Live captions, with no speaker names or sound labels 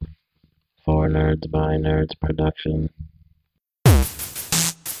Nerds by Nerds production.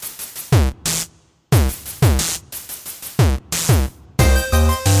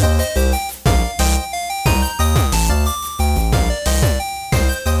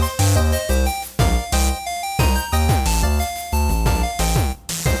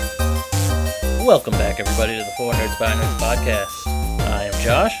 Welcome back, everybody, to the Four Nerds by Nerds podcast. I am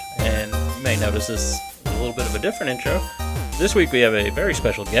Josh, and you may notice this is a little bit of a different intro. This week we have a very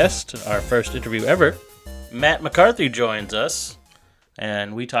special guest, our first interview ever. Matt McCarthy joins us,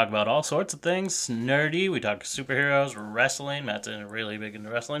 and we talk about all sorts of things nerdy. We talk superheroes, wrestling. Matt's really big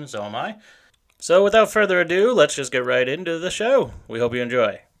into wrestling, so am I. So without further ado, let's just get right into the show. We hope you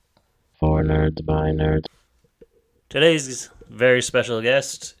enjoy. Four Nerds by Nerds. Today's very special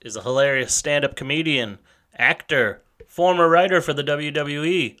guest is a hilarious stand-up comedian, actor, former writer for the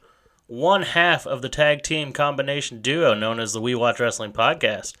WWE, one half of the tag team combination duo known as the We Watch Wrestling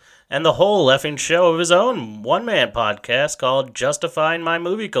podcast, and the whole effing show of his own one-man podcast called Justifying My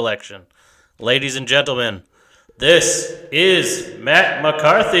Movie Collection. Ladies and gentlemen, this is Matt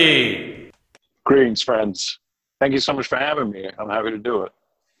McCarthy. Greetings, friends. Thank you so much for having me. I'm happy to do it.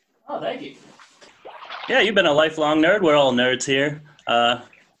 Oh, thank you. Yeah, you've been a lifelong nerd. We're all nerds here.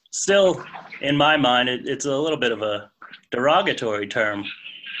 Still, in my mind, it's a little bit of a derogatory term.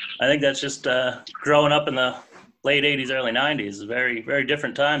 I think that's just growing up in the late 80s, early 90s. A very, very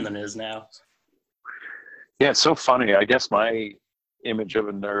different time than it is now. Yeah, it's so funny. I guess my image of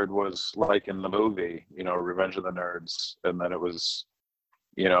a nerd was like in the movie, Revenge of the Nerds. And then it was,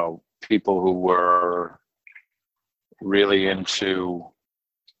 people who were really into,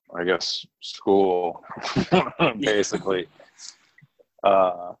 I guess, school, basically.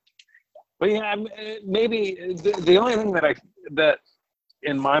 But yeah, maybe the only thing that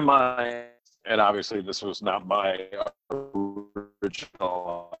in my mind, and obviously this was not my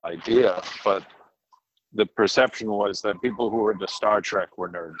original idea, but the perception was that people who were into Star Trek were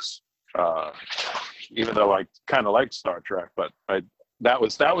nerds. Even though I kind of liked Star Trek, but that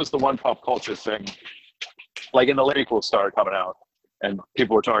was the one pop culture thing. Like in the late equals started coming out, and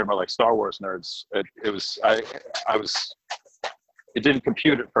people were talking about like Star Wars nerds. It didn't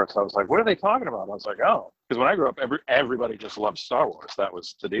compute at first. I was like, what are they talking about? I was like, oh, because when I grew up, everybody just loved Star Wars. That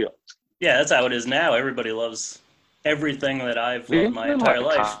was the deal. Yeah, that's how it is now. Everybody loves everything that I've loved my entire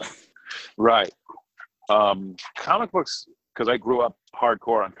life. Right. Comic books, because I grew up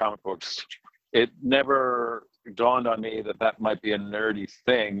hardcore on comic books, it never dawned on me that might be a nerdy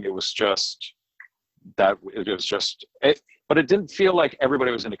thing. It was just but it didn't feel like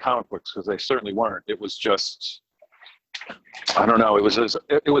everybody was into comic books, because they certainly weren't. It was just, I don't know. It was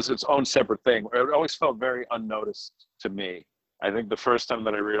its own separate thing. It always felt very unnoticed to me. I think the first time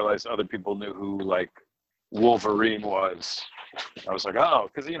that I realized other people knew who like Wolverine was, I was like, oh,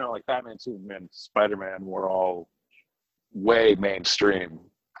 because like Batman, Superman, Spider-Man were all way mainstream,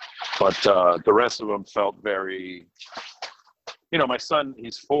 but the rest of them felt very. My son,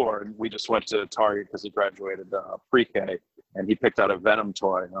 he's 4, and we just went to Target because he graduated pre-K, and he picked out a Venom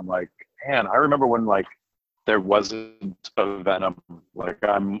toy. And I'm like, man, I remember when like there wasn't a Venom. Like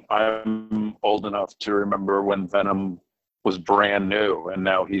I'm old enough to remember when Venom was brand new, and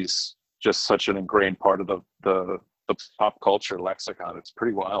now he's just such an ingrained part of the pop culture lexicon. It's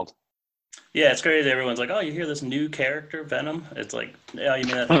pretty wild. Yeah, it's crazy. Everyone's like, oh, you hear this new character, Venom? It's like, oh, you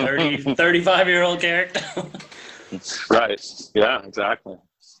mean that 35-year-old character? Right. Yeah, exactly.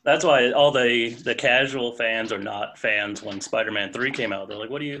 That's why all the casual fans are not fans when Spider-Man 3 came out. They're like,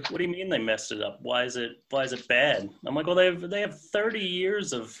 what do you mean they messed it up? Why is it bad? I'm like, well, they have 30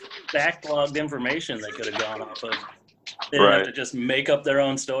 years of backlogged information they could have gone off of. They didn't have to just make up their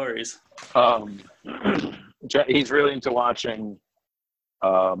own stories. He's really into watching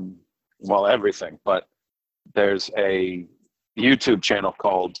everything, but there's a YouTube channel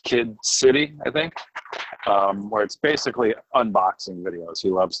called Kid City, I think, where it's basically unboxing videos. He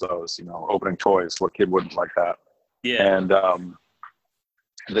loves those, opening toys. What kid wouldn't like that? Yeah. And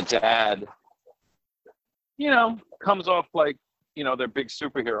the dad, comes off like, they're big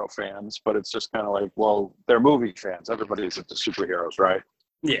superhero fans, but it's just kind of like, well, they're movie fans. Everybody's into superheroes, right?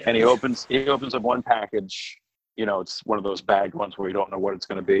 Yeah. And he opens up one package. It's one of those bagged ones where you don't know what it's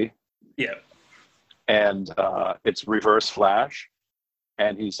going to be. Yeah. And it's Reverse Flash,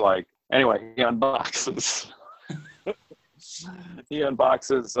 and he's like, anyway, he unboxes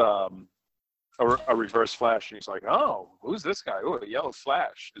a Reverse Flash, and he's like, oh, who's this guy? Oh, a yellow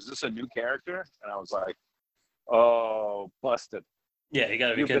Flash. Is this a new character? And I was like, oh, busted. Yeah, you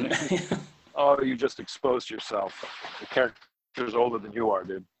gotta be kidding. Oh, you just exposed yourself. The character's older than you are,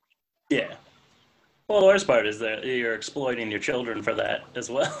 dude. Yeah. Well, the worst part is that you're exploiting your children for that as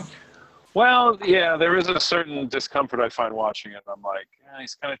well. Well, yeah, there is a certain discomfort I find watching it. I'm like,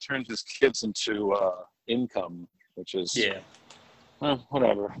 he's kind of turned his kids into income, which is Yeah.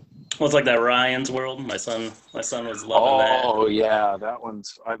 whatever. Well, it's like that Ryan's World. My son was loving that. Oh yeah, that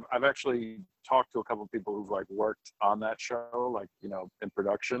one's. I've actually talked to a couple of people who've like worked on that show, like in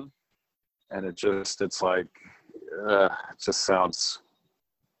production, and it's like, it just sounds.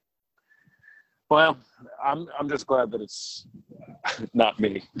 Well, I'm just glad that it's not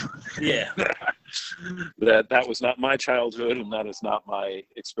me. Yeah. that was not my childhood, and that is not my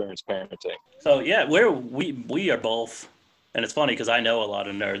experience parenting. So yeah, we are both, and it's funny because I know a lot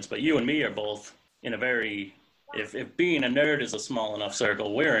of nerds, but you and me are both in a very, if being a nerd is a small enough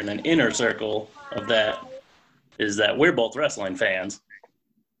circle, we're in an inner circle of that. Is that we're both wrestling fans,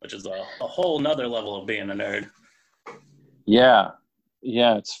 which is a whole nother level of being a nerd. Yeah,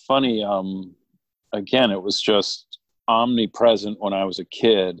 it's funny. Again, it was just omnipresent when I was a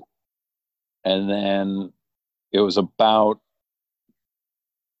kid, and then it was about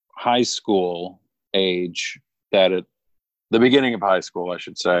high school age that the beginning of high school, I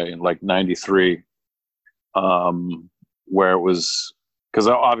should say, in like 93, where it was, because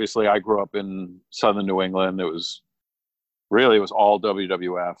obviously I grew up in Southern New England. It was all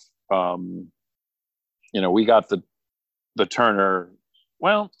WWF. We got the Turner.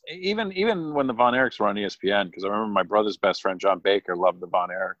 Well, even when the Von Erichs were on ESPN, because I remember my brother's best friend John Baker loved the Von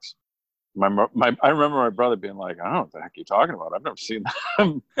Erichs. I remember my brother being like, I don't know what the heck you're talking about. I've never seen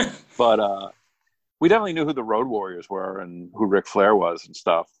them. But we definitely knew who the Road Warriors were and who Ric Flair was and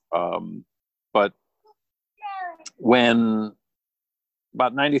stuff. But when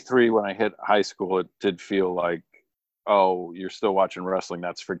about 93, when I hit high school, it did feel like, oh, you're still watching wrestling.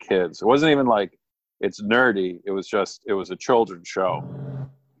 That's for kids. It wasn't even like it's nerdy. It was a children's show.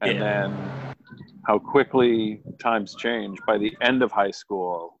 And then how quickly times change. By the end of high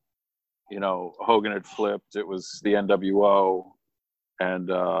school, Hogan had flipped. It was the NWO and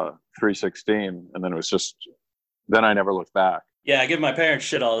 316. And then it was just, then I never looked back. Yeah, I give my parents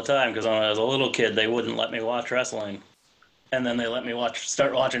shit all the time because when I was a little kid, they wouldn't let me watch wrestling. And then they let me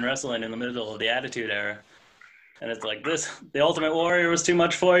start watching wrestling in the middle of the Attitude Era. And it's like the Ultimate Warrior was too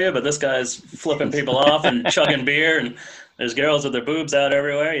much for you, but this guy's flipping people off and chugging beer, and there's girls with their boobs out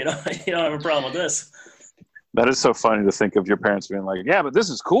everywhere. You don't have a problem with this. That is so funny to think of your parents being like, yeah, but this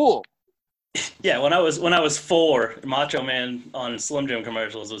is cool. Yeah, when I was 4, Macho Man on Slim Jim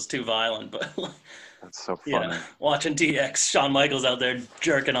commercials was too violent, but that's so funny. Watching DX, Shawn Michaels out there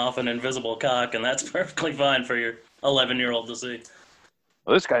jerking off an invisible cock, and that's perfectly fine for your 11-year-old to see.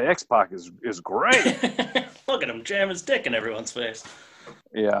 Well, this guy X-Pac is great. Look at him jam his dick in everyone's face.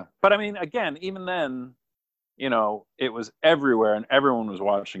 Yeah, but I mean, again, even then, it was everywhere and everyone was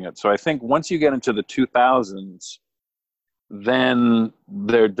watching it. So I think once you get into the 2000s, then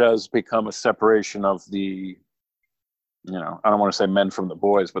there does become a separation of the, I don't want to say men from the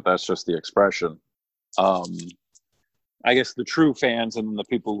boys, but that's just the expression. I guess the true fans and the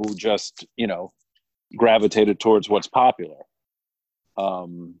people who just, gravitated towards what's popular.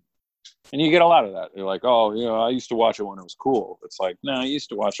 And you get a lot of that. You're like, oh, I used to watch it when it was cool. It's like, no, I used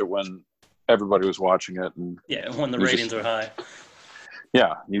to watch it when everybody was watching it. And when the ratings were high.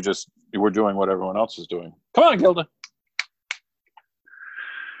 Yeah, you were doing what everyone else was doing. Come on, Gilda.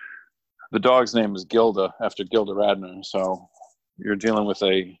 The dog's name is Gilda, after Gilda Radner. So you're dealing with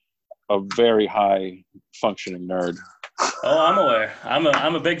a very high functioning nerd. Oh, I'm aware.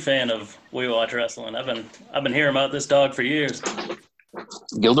 I'm a big fan of We Watch Wrestling. I've been hearing about this dog for years.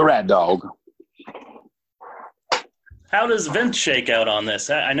 Gilda Rad Dog. How does Vince shake out on this?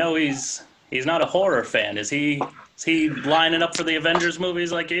 I know he's not a horror fan. Is he lining up for the Avengers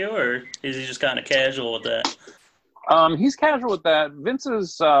movies like you, or is he just kind of casual with that? He's casual with that. Vince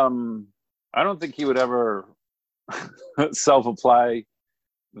is. I don't think he would ever self-apply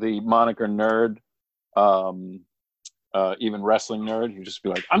the moniker nerd. Even wrestling nerd. He'd just be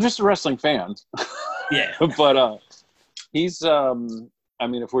like, I'm just a wrestling fan. Yeah. But he's,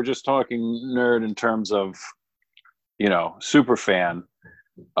 if we're just talking nerd in terms of, super fan,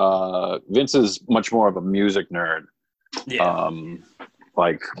 Vince is much more of a music nerd. Yeah.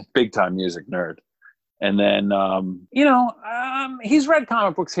 Like big time music nerd. And then, he's read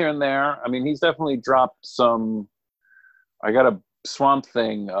comic books here and there. I mean, he's definitely dropped some. I got a Swamp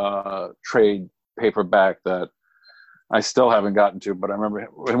Thing trade paperback that I still haven't gotten to, but I remember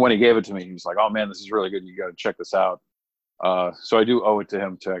when he gave it to me, he was like, oh man, this is really good. You got to check this out. So I do owe it to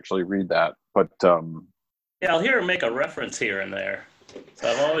him to actually read that. But I'll hear him make a reference here and there. So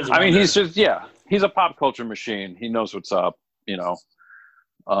I've always wondered. he's just, he's a pop culture machine. He knows what's up,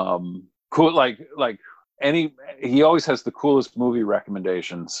 cool. He always has the coolest movie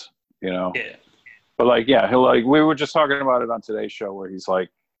recommendations. Yeah. But like, yeah, he'll like, we were just talking about it on today's show where he's like,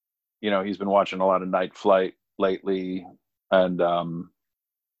 he's been watching a lot of Night Flight lately, and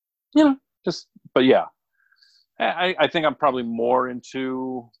just, but yeah, I think I'm probably more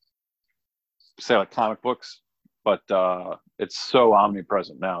into, say, like comic books, but it's so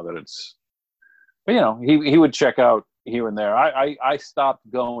omnipresent now that it's, but he would check out here and there. I stopped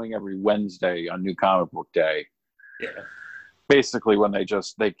going every Wednesday on New Comic Book Day. Yeah. Basically, when they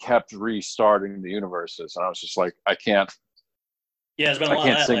kept restarting the universes, and I was just like, I can't. Yeah, there's been a lot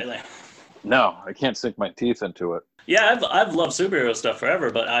of that lately. No, I can't sink my teeth into it. Yeah, I've loved superhero stuff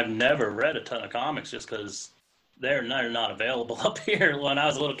forever, but I've never read a ton of comics just because they're not available up here. When I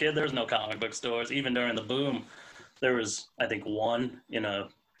was a little kid, there was no comic book stores. Even during the boom, there was, I think, one in a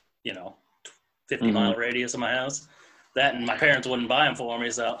 50-mile radius of my house. That, and my parents wouldn't buy them for me,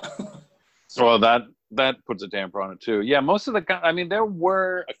 so. Well, that puts a damper on it too. Yeah, most of there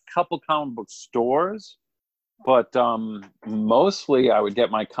were a couple comic book stores, but mostly I would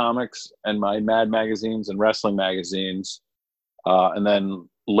get my comics and my Mad magazines and wrestling magazines, and then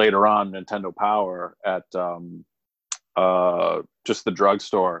later on Nintendo Power at just the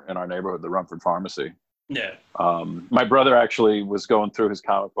drugstore in our neighborhood, the Rumford Pharmacy. Yeah. My brother actually was going through his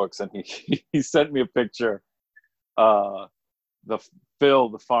comic books, and he sent me a picture. Phil,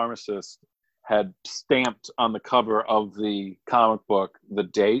 the pharmacist, had stamped on the cover of the comic book the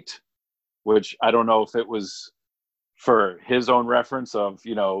date, which I don't know if it was for his own reference of,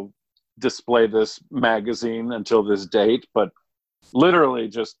 display this magazine until this date, but literally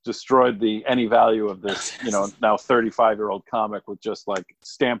just destroyed any value of this, now 35-year-old comic with just like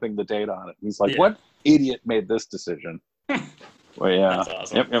stamping the date on it. He's like, What idiot made this decision? Well, yeah. That's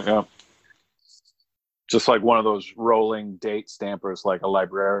awesome. Yep. Just like one of those rolling date stampers like a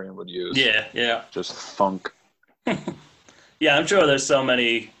librarian would use. Yeah. Just funk. Yeah, I'm sure there's so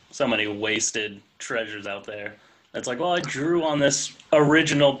many wasted treasures out there. It's like, well, I drew on this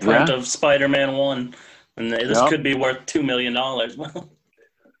original print of Spider-Man 1, and this could be worth $2 million.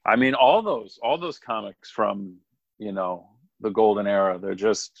 I mean, all those comics from, the golden era, they're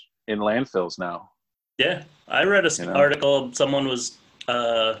just in landfills now. Yeah, I read an article. Someone was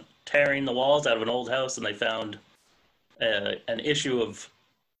tearing the walls out of an old house, and they found an issue of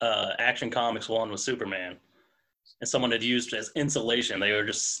Action Comics 1 with Superman. And someone had used it as insulation. They were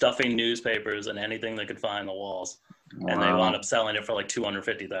just stuffing newspapers and anything they could find on the walls. Wow. And they wound up selling it for like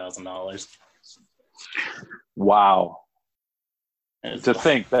 $250,000. Wow. To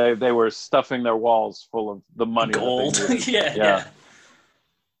think they were stuffing their walls full of the money. Gold. Yeah.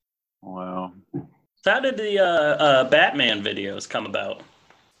 Wow. So how did the Batman videos come about?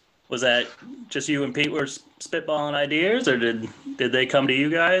 Was that just you and Pete were spitballing ideas, or did they come to you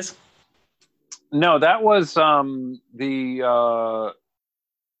guys? No, that was that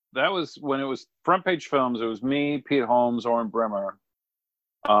was when it was Front Page Films. It was me, Pete Holmes, Oren Brimmer,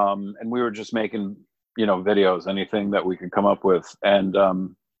 and we were just making videos, anything that we could come up with. And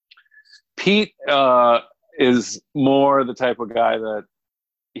Pete is more the type of guy that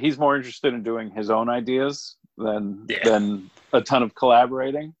he's more interested in doing his own ideas than a ton of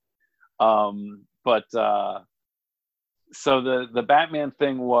collaborating. But so the Batman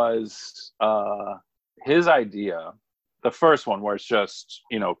thing was his idea, the first one, where it's just,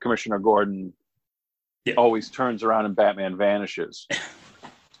 Commissioner Gordon always turns around and Batman vanishes.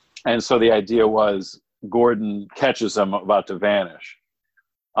 And so the idea was Gordon catches him about to vanish.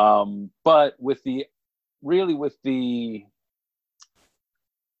 But with the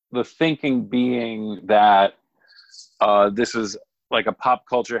thinking being that this is like a pop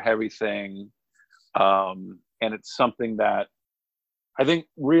culture heavy thing, and it's something that I think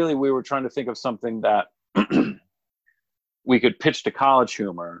really we were trying to think of something that we could pitch to College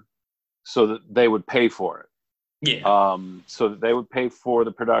Humor so that they would pay for it. Yeah. So that they would pay for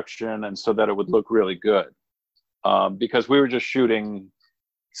the production and so that it would look really good. Because we were just shooting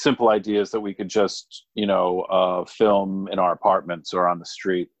simple ideas that we could just, film in our apartments or on the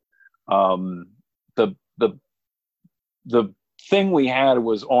street. The thing we had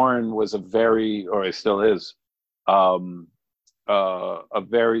was Oren was or he still is, a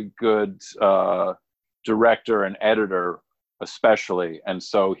very good director and editor, especially. And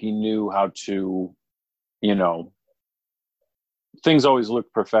so he knew how to, things always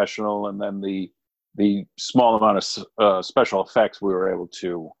looked professional. And then the small amount of special effects we were able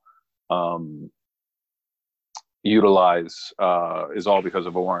to utilize is all because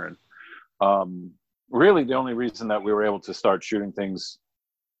of Oren. Really, the only reason that we were able to start shooting things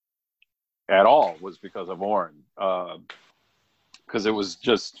at all was because of Oren. Because it was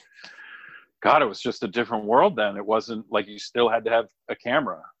just, God, it was just a different world then. It wasn't like you still had to have a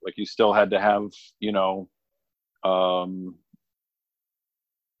camera, like you still had to have,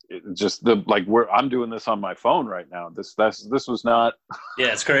 just the like I'm doing this on my phone right now. This was not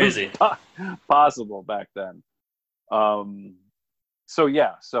Yeah, it's crazy. possible back then. So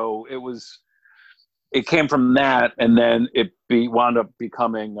it came from that, and then wound up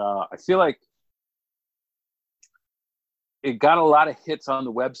becoming. I feel like it got a lot of hits on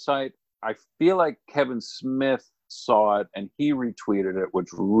the website. I feel like Kevin Smith saw it and he retweeted it, which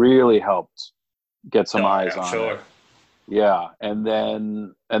really helped get some eyes on it. Yeah, and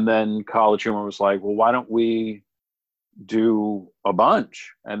then College Humor was like, well, why don't we do a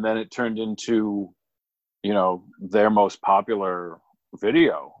bunch? And then it turned into, their most popular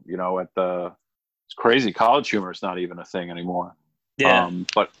video. It's crazy. College Humor is not even a thing anymore. Yeah.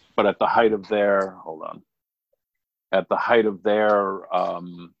 But at the height of their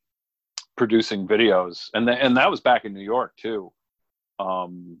producing videos, and that was back in New York too.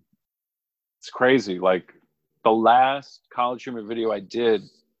 It's crazy. Like the last College Humor video I did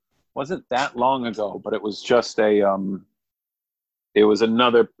wasn't that long ago, but it was just it was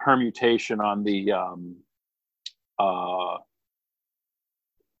another permutation on the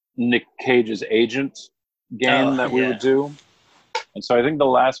Nick Cage's Agent game that we would do. And so I think the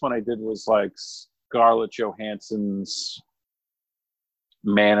last one I did was like Scarlett Johansson's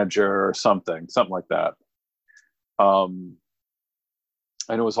manager or something like that. And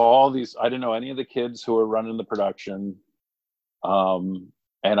it was all these, I didn't know any of the kids who were running the production. And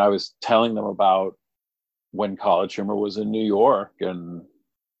I was telling them about when College Humor was in New York, and,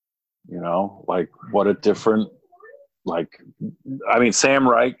 like what a different, Sam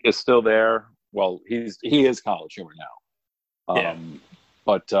Reich is still there. Well, he is College Humor now.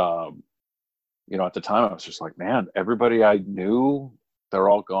 But, at the time I was just like, man, everybody I knew, they're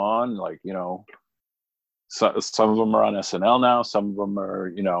all gone. So, some of them are on SNL now. Some of them are,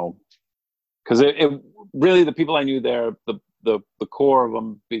 because it really, the people I knew there, the core of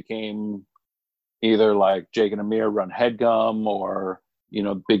them became either like Jake and Amir run HeadGum, or,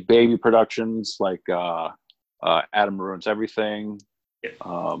 big baby productions like Adam Ruins Everything,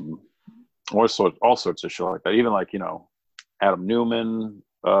 all sorts of shit like that. Even like, Adam Newman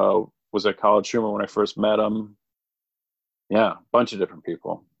was at College Humor when I first met him. Yeah, a bunch of different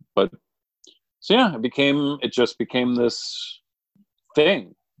people. But so yeah, it just became this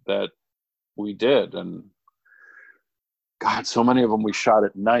thing that we did. And God, so many of them we shot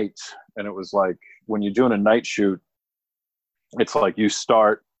at night. And it was like, when you're doing a night shoot, it's like you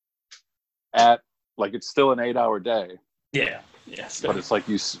start at, like, it's still an 8-hour day. Yeah. Yes. But it's like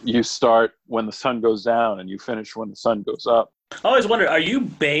you start when the sun goes down and you finish when the sun goes up. I always wonder, are you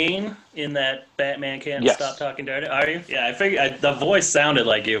Bane in that Batman Can't Stop Talking Dirty? Are you? Yeah, I figured the voice sounded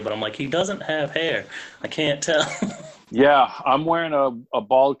like you, but I'm like, he doesn't have hair. I can't tell. Yeah, I'm wearing a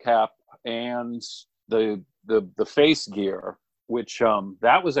bald cap and the face gear, which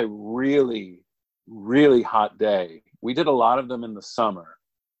that was a really, really hot day. We did a lot of them in the summer,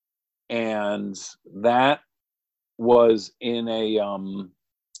 and that was in a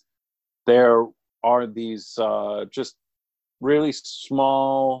there are these just really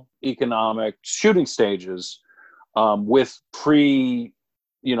small economic shooting stages with pre-made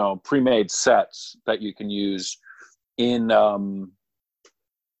sets that you can use in might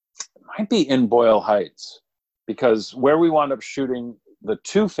be in Boyle Heights, because where we wound up shooting the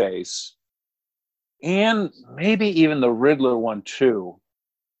Two-Face and maybe even the Riddler one too,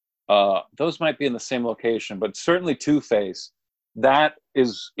 those might be in the same location, but certainly Two-Face, that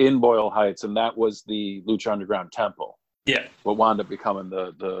is in Boyle Heights, and that was the Lucha Underground Temple. Yeah. What wound up becoming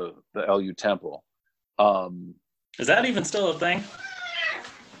the LU Temple. Is that even still a thing?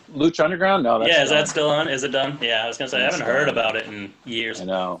 Lucha Underground? No, that's is that still on? Is it done? Yeah, I was going to say, I haven't heard about it in years. I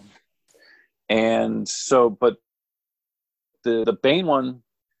know. And so, but the Bane one,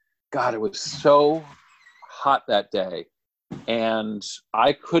 God, it was so hot that day. And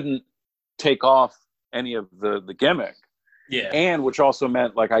I couldn't take off any of the gimmick. Yeah. And which also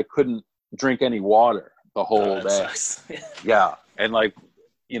meant, like, I couldn't drink any water the whole day. Yeah. And like,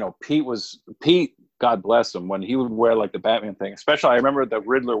 Pete, God bless him, when he would wear like the Batman thing, especially I remember the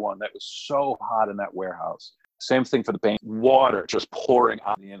Riddler one that was so hot in that warehouse. Same thing for the Bane. Water just pouring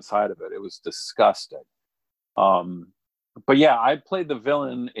on the inside of it. It was disgusting. But yeah, I played the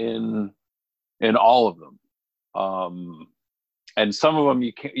villain in all of them. And some of them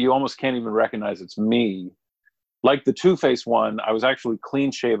you almost can't even recognize it's me. Like the Two-Face one, I was actually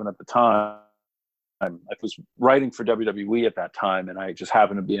clean shaven at the time. I was writing for WWE at that time, and I just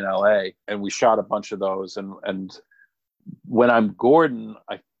happened to be in LA, and we shot a bunch of those. And when I'm Gordon,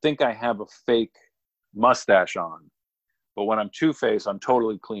 think I have a fake mustache on, but when I'm Two-Face, I'm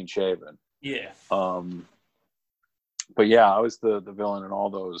totally clean shaven. Yeah. But yeah, I was the villain in all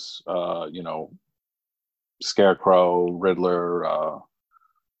those, Scarecrow, Riddler,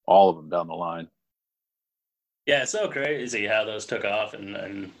 all of them down the line. Yeah, it's so crazy how those took off,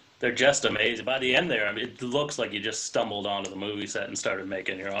 and they're just amazing. By the end there, I mean, it looks like you just stumbled onto the movie set and started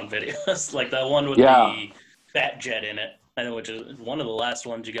making your own videos. Like that one with the Bat Jet in it, I know, which is one of the last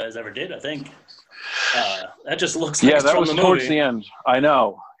ones you guys ever did, I think. That just looks like it's that from was the towards movie. the end. I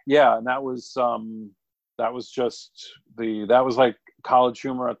know. Yeah, and that was like College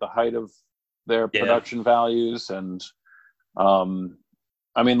Humor at the height of their production values, and I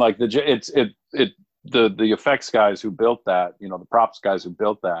mean, like the effects guys who built that, the props guys who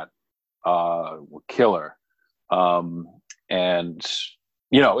built that were killer. And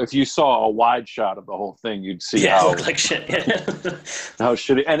if you saw a wide shot of the whole thing, you'd see it looked like shit. how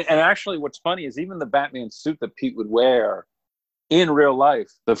shitty. And actually, what's funny is even the Batman suit that Pete would wear in real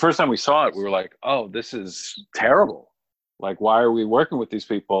life, the first time we saw it, we were like, "Oh, this is terrible. Like, why are we working with these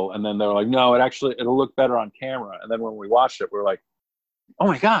people?" And then they were like, "No, it'll look better on camera." And then when we watched it, we were like, "Oh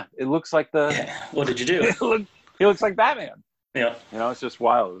my God, it looks like the." Yeah. What did you do? He looks like Batman. Yeah. It's just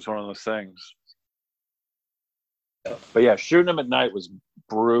wild. It was one of those things. But yeah, shooting him at night was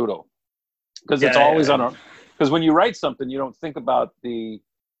brutal because it's always on. Because when you write something, you don't think about the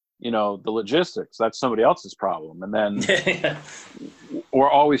logistics. That's somebody else's problem. And then we're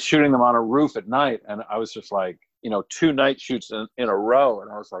always shooting them on a roof at night. And I was just like, 2 night shoots in a row.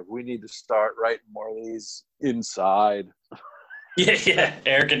 And I was like, we need to start writing more of these inside. Yeah.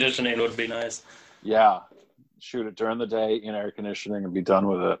 Air conditioning would be nice. Yeah. Shoot it during the day in air conditioning and be done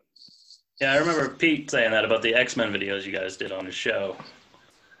with it. Yeah, I remember Pete saying that about the X-Men videos you guys did on his show.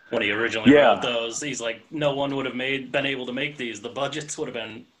 When he originally wrote those, he's like, no one would have been able to make these. The budgets would have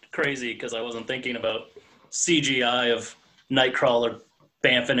been crazy because I wasn't thinking about CGI of Nightcrawler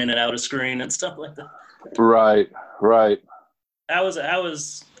bamfing in and out of screen and stuff like that. Right. How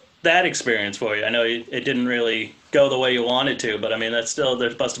was that experience for you? I know it didn't really go the way you wanted to, but I mean, there must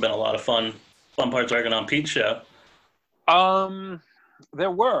have been a lot of fun parts working on Pete's show.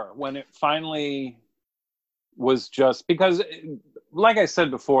 There were, when it finally was just because, like I said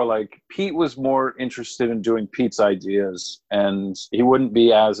before, like Pete was more interested in doing Pete's ideas, and he wouldn't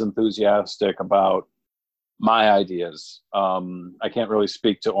be as enthusiastic about my ideas. I can't really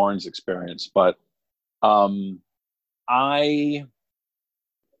speak to Oren's experience, but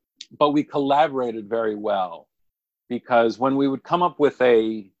we collaborated very well, because when we would come up with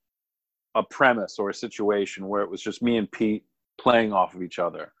a premise or a situation where it was just me and Pete playing off of each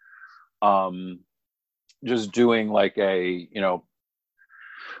other, just doing like the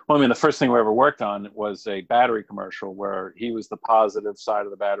first thing we ever worked on was a battery commercial where he was the positive side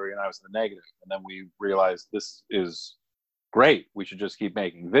of the battery and I was the negative. And then we realized this is great. We should just keep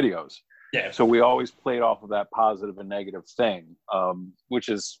making videos. Yeah. So we always played off of that positive and negative thing, which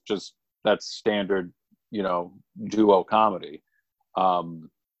is just, that's standard, duo comedy. I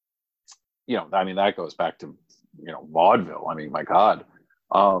mean, that goes back to, vaudeville. I mean, my God.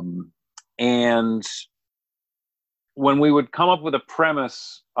 And when we would come up with a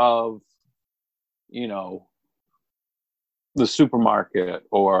premise of, the supermarket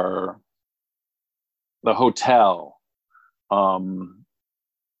or the hotel,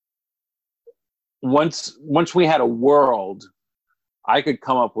 once we had a world, I could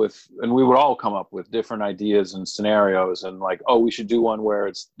come up with, and we would all come up with different ideas and scenarios, and like, oh, we should do one where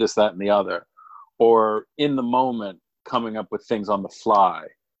it's this, that, and the other, or in the moment coming up with things on the fly.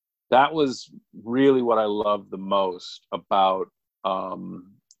 That was really what I loved the most about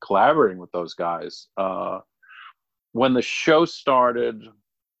collaborating with those guys. When the show started,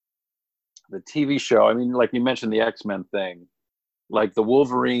 the TV show, I mean, like you mentioned the X-Men thing, like the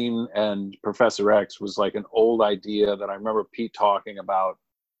Wolverine and Professor X was like an old idea that I remember Pete talking about,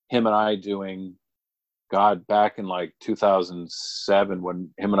 him and I doing, God, back in like 2007 when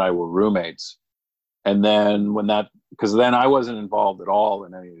him and I were roommates. And then because then I wasn't involved at all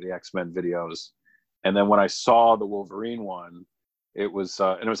in any of the X-Men videos. And then when I saw the Wolverine one, it was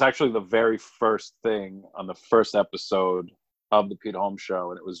actually the very first thing on the first episode of the Pete Holmes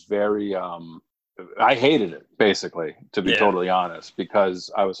Show. And it was very, I hated it, basically, to be totally honest, because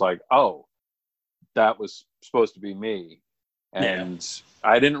I was like, oh, that was supposed to be me. And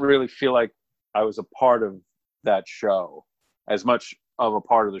I didn't really feel like I was a part of that show, as much of a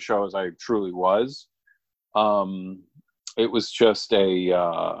part of the show as I truly was. It was just it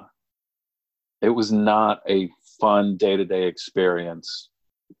was not a fun day-to-day experience.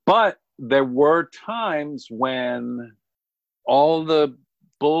 But there were times when all the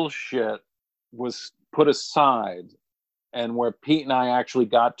bullshit was put aside, and where Pete and I actually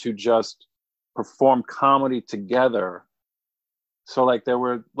got to just perform comedy together. So like there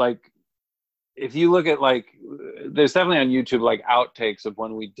were like, if you look at like, there's definitely on YouTube like outtakes of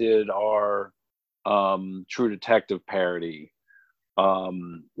when we did our True Detective parody,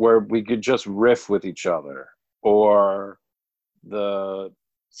 where we could just riff with each other, or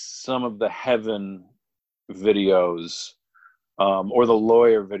some of the Heaven videos, or the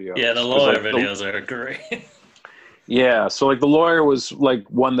Lawyer videos. Yeah, the Lawyer videos are great. Yeah, so like the Lawyer was like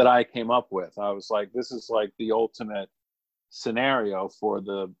one that I came up with. I was like, this is like the ultimate scenario for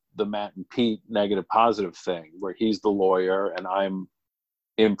the Matt and Pete negative positive thing, where he's the lawyer and I'm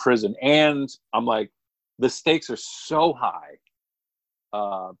in prison, and I'm like, the stakes are so high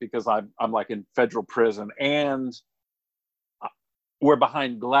because I'm like in federal prison and we're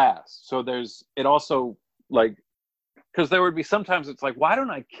behind glass. So it also like, because there would be sometimes it's like, why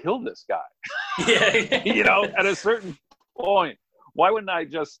don't I kill this guy? Yeah. You know, at a certain point, why wouldn't I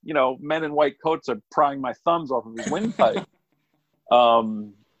just, you know, men in white coats are prying my thumbs off of his windpipe.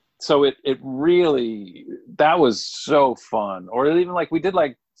 So it really, that was so fun. Or even like we did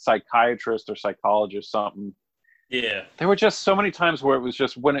like psychiatrist or psychologist something. Yeah. There were just so many times where it was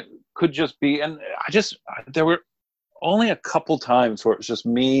just when it could just be, and there were only a couple times where it was just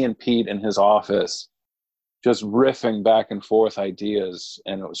me and Pete in his office just riffing back and forth ideas,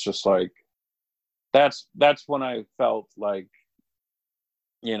 and it was just like, that's when I felt like,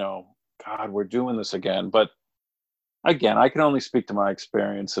 you know, God, we're doing this again. But again, I can only speak to my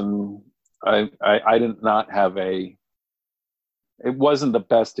experience, and I did not have it wasn't the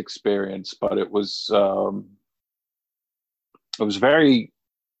best experience, but it was very,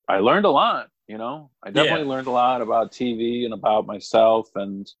 I learned a lot, you know. I definitely learned a lot about TV and about myself,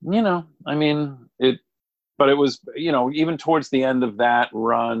 and, you know, I mean, but it was, you know, even towards the end of that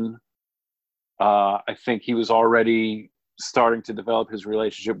run, I think he was already starting to develop his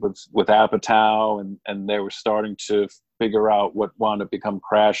relationship with Apatow, and they were starting to figure out what wound up become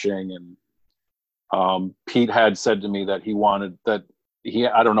Crashing. And Pete had said to me that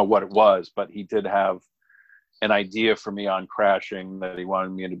I don't know what it was, but he did have an idea for me on Crashing, that he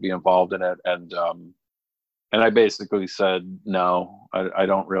wanted me to be involved in it. And I basically said, no, I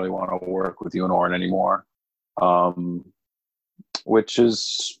don't really want to work with you and Oren anymore. Which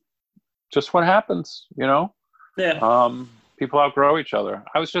is just what happens, you know? Yeah. People outgrow each other.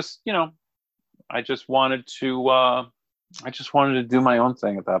 I was just, you know, I just wanted to do my own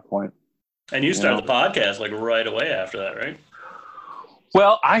thing at that point. And you started the podcast like right away after that, right?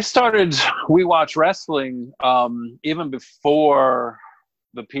 Well, I started We Watch Wrestling even before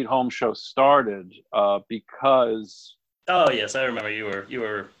the Pete Holmes Show started, because. Oh yes, I remember you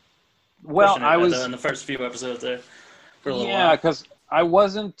were. Well, I was in the first few episodes there for a little while. Yeah, because I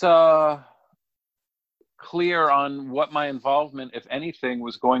wasn't clear on what my involvement, if anything,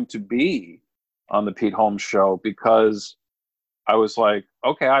 was going to be on the Pete Holmes Show, because I was like,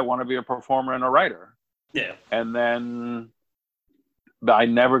 okay, I want to be a performer and a writer. Yeah. And then I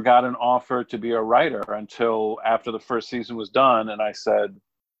never got an offer to be a writer until after the first season was done. And I said,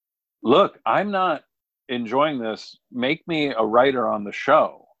 look, I'm not enjoying this. Make me a writer on the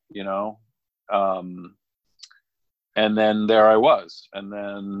show, you know? And then there I was. And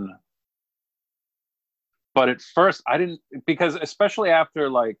then, but at first I didn't, because especially after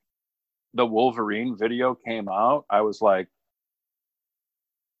like the Wolverine video came out, I was like,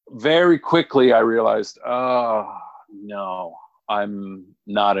 very quickly I realized, oh no, I'm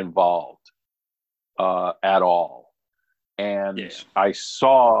not involved at all. And I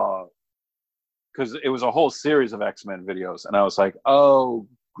saw, because it was a whole series of X-Men videos, and I was like, oh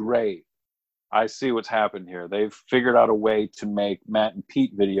great, I see what's happened here. They've figured out a way to make Matt and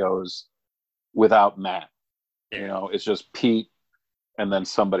Pete videos without Matt. You know, it's just Pete and then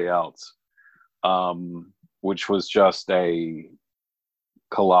somebody else, which was just a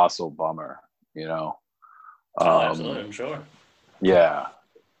colossal bummer, you know. Absolutely, I'm sure. Yeah.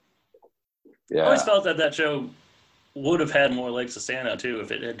 I always felt that show would have had more legs to stand on too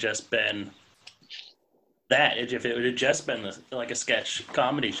if it had just been that. If it had just been like a sketch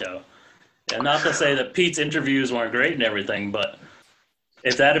comedy show. And not to say that Pete's interviews weren't great and everything, but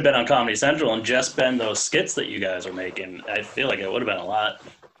if that had been on Comedy Central and just been those skits that you guys are making, I feel like it would have been a lot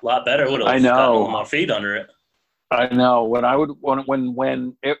better. It would have gotten a little more feet under it. I know. When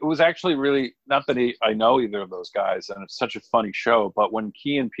it was actually really, not that I know either of those guys, and it's such a funny show, but when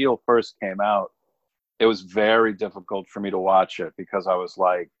Key and Peele first came out, it was very difficult for me to watch it, because I was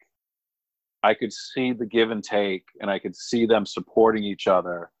like, I could see the give and take, and I could see them supporting each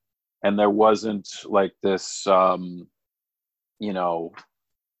other, and there wasn't like this, you know,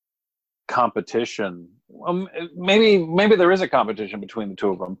 competition. Maybe there is a competition between the two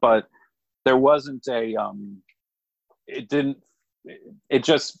of them, but there wasn't a. It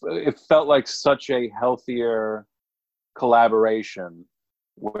felt like such a healthier collaboration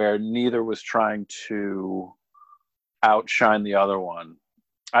where neither was trying to outshine the other one.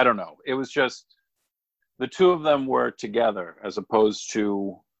 I don't know. It was just the two of them were together as opposed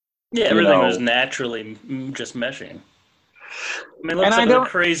to everything was naturally just meshing. I mean, look at some of the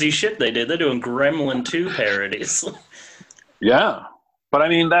crazy shit they did. They're doing Gremlin 2 parodies. Yeah. But I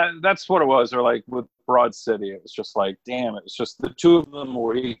mean, that's what it was. Or like with Broad City, it was just like, damn, it was just the two of them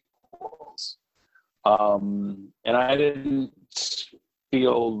were equals. And I didn't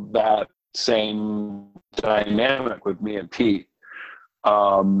feel that same dynamic with me and Pete.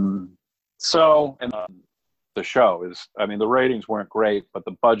 So, and the show is, I mean, the ratings weren't great, but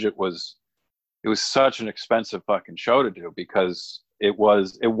the budget was, it was such an expensive fucking show to do because it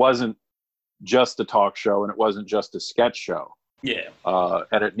wasn't just a talk show and it wasn't just a sketch show. Yeah.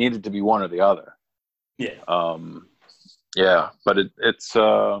 And it needed to be one or the other. Yeah. Yeah, but it's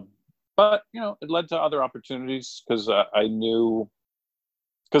but you know, it led to other opportunities because I knew,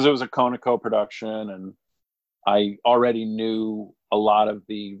 because it was a Conoco production, and I already knew a lot of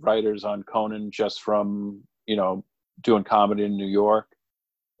the writers on Conan just from, you know, doing comedy in New York.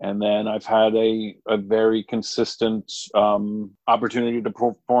 And then I've had a very consistent opportunity to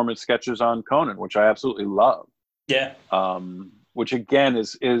perform in sketches on Conan, which I absolutely love. Yeah. Which again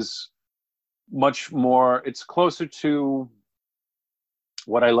is much more, it's closer to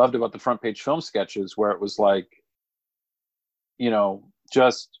what I loved about the Front Page Film sketches, where it was like, you know,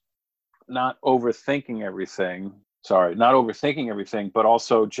 just not overthinking everything, but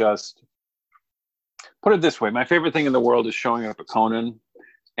also just put it this way. My favorite thing in the world is showing up at Conan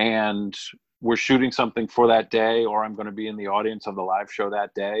and we're shooting something for that day, or I'm going to be in the audience of the live show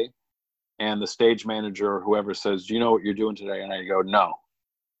that day. And the stage manager or whoever says, do you know what you're doing today? And I go, no.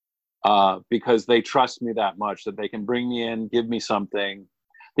 Because they trust me that much that they can bring me in, give me something.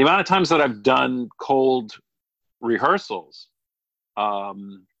 The amount of times that I've done cold rehearsals,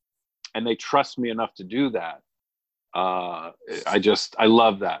 and they trust me enough to do that. I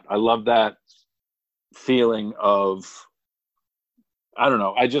love that. I love that feeling of, I don't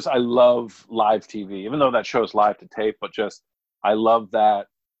know. I love live TV, even though that show's live to tape, but just, I love that,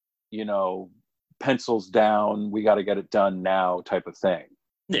 you know, pencils down, we got to get it done now type of thing.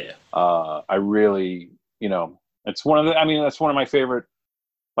 Yeah. I really, you know, that's one of my favorite,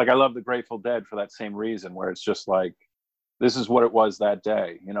 like, I love the Grateful Dead for that same reason, where it's just like, this is what it was that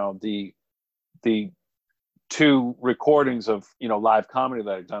day. You know, the two recordings of, you know, live comedy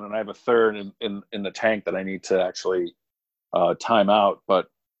that I've done, and I have a third in the tank that I need to actually time out, but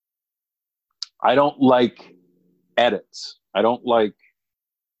I don't like edits. I don't like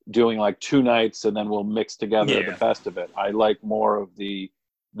doing like 2 nights and then we'll mix together the best of it. I like more of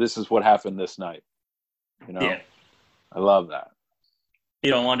this is what happened this night. You know, I love that. You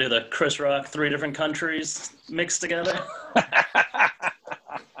don't want to do the Chris Rock 3 different countries mixed together?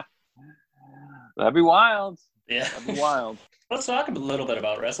 That'd be wild. Yeah. That'd be wild. Let's talk a little bit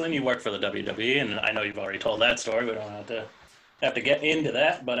about wrestling. You work for the WWE, and I know you've already told that story. We don't have to get into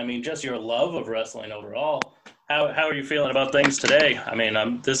that, but I mean, just your love of wrestling overall. How are you feeling about things today? I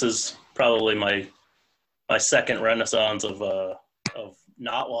mean, this is probably my second renaissance of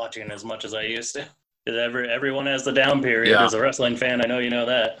not watching as much as I used to. Everyone has the down period as a wrestling fan. I know you know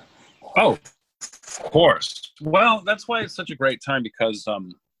that. Oh, of course. Well, that's why it's such a great time, because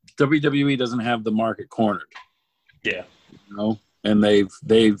WWE doesn't have the market cornered. Yeah. You know, and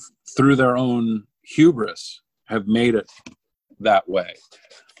they've through their own hubris have made it that way,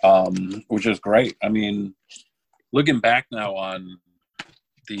 which is great. I mean, looking back now on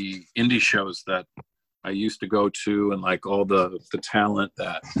the indie shows that I used to go to, and like all the talent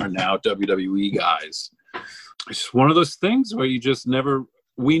that are now WWE guys, it's just one of those things where you just never,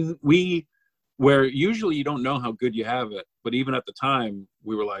 where usually you don't know how good you have it, but even at the time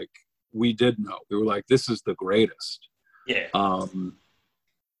we were like, we did know. We were like, this is the greatest. Yeah.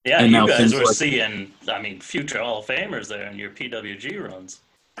 Yeah, you guys were seeing, I mean, future Hall of Famers there in your PWG runs.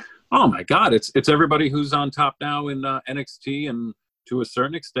 Oh my God, it's everybody who's on top now in NXT, and to a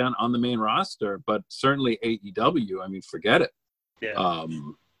certain extent on the main roster, but certainly AEW. I mean, forget it. Yeah.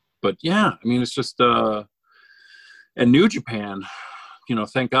 But yeah, I mean, it's just and New Japan, you know,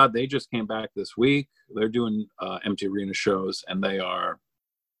 thank God they just came back this week. They're doing empty arena shows, and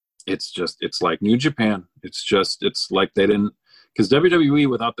it's like New Japan. It's like they didn't, because WWE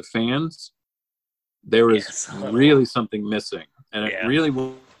without the fans, there was really something missing, and it really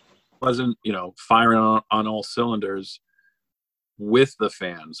wasn't, you know, firing on all cylinders. with the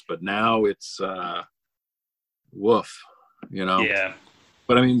fans, but now it's woof, you know. Yeah.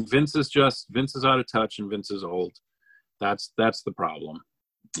 But I mean, Vince is out of touch, and Vince is old. That's the problem.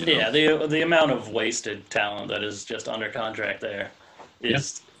 You know? Yeah, the amount of wasted talent that is just under contract there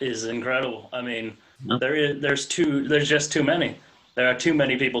is incredible. I mean, there's just too many. There are too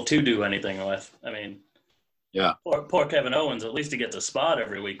many people to do anything with. I mean, yeah. Poor Kevin Owens. At least he gets a spot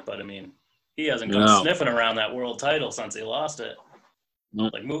every week, but I mean, he hasn't come sniffing around that world title since he lost it.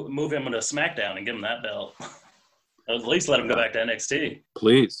 Nope. Like move him into SmackDown and give him that belt. At least let him go back to NXT.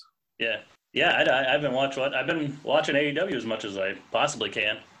 Please. Yeah. I've been watching AEW as much as I possibly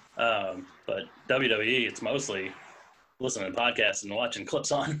can, but WWE, it's mostly listening to podcasts and watching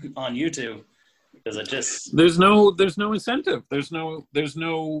clips on YouTube because it just there's no incentive. There's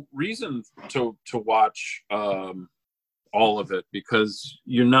no reason to watch all of it because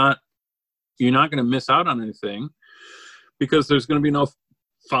you're not going to miss out on anything because there's going to be no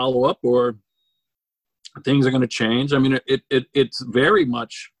follow up or things are going to change. I mean, it's very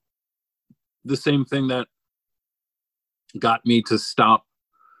much the same thing that got me to stop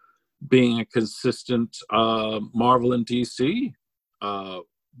being a consistent Marvel and DC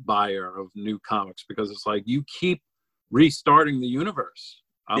buyer of new comics because it's like you keep restarting the universe.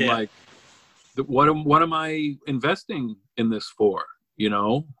 I'm like, what am I investing in this for? You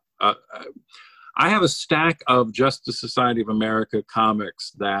know, I have a stack of Justice Society of America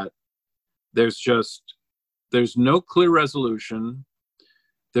comics that there's no clear resolution.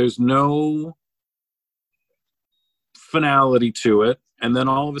 There's no finality to it. And then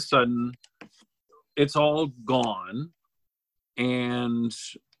all of a sudden, it's all gone. And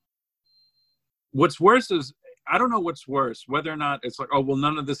what's worse is, I don't know what's worse, whether or not it's like, oh, well,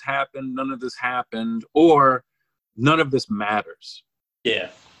 none of this happened, or none of this matters.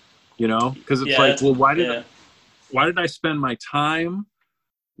 Yeah. You know? Because it's like, well, why did I spend my time,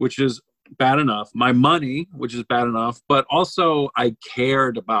 which is bad enough, my money, which is bad enough, but also I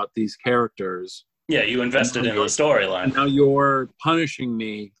cared about these characters. Yeah, you invested in the storyline. Now you're punishing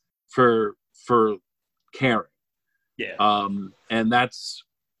me for caring. Yeah. And that's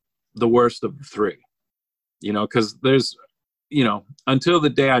the worst of the three. You know, because there's, you know, until the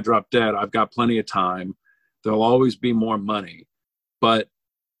day I drop dead, I've got plenty of time. There'll always be more money. But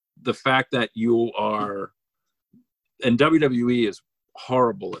the fact that you are, and WWE is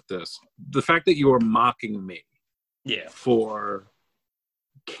horrible at this, the fact that you are mocking me for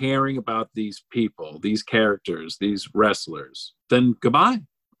caring about these people, these characters, these wrestlers, then goodbye.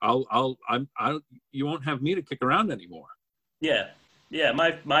 You won't have me to kick around anymore. Yeah.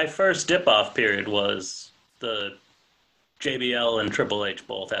 My first dip off period was the JBL and Triple H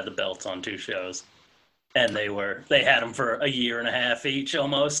both had the belts on two shows, and they had them for a year and a half each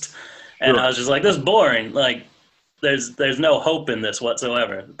almost, and I was just like, this is boring. Like, there's no hope in this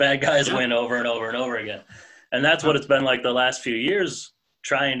whatsoever. Bad guys win over and over and over again, and that's what it's been like the last few years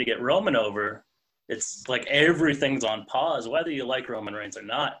trying to get Roman over. It's like everything's on pause, whether you like Roman Reigns or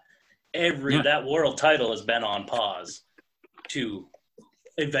not. That world title has been on pause to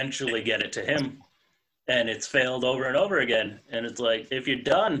eventually get it to him, and it's failed over and over again. And it's like, if you're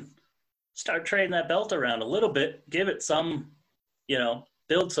done, start trading that belt around a little bit, give it some, you know,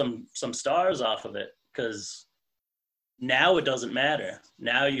 build some stars off of it, because now it doesn't matter.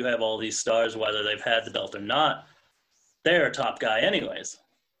 Now you have all these stars, whether they've had the belt or not, they're a top guy anyways.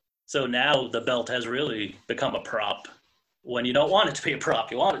 So now the belt has really become a prop when you don't want it to be a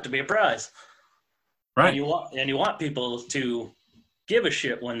prop. You want it to be a prize. Right. And you want people to give a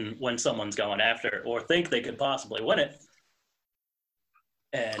shit when someone's going after it or think they could possibly win it.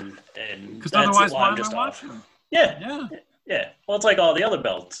 And that's otherwise, why I'm just off. Yeah. Well, it's like all the other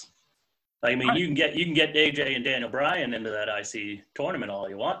belts. I mean, you can get AJ and Daniel Bryan into that IC tournament all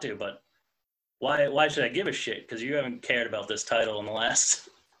you want to, but why should I give a shit? Because you haven't cared about this title in the last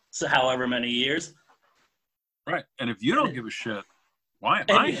however many years. Right. And if you don't give a shit, why am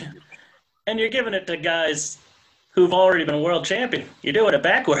I? And you're giving it to guys who've already been world champion. You're doing it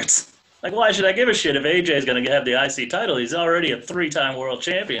backwards. Like, why should I give a shit if AJ is going to have the IC title? He's already a 3-time world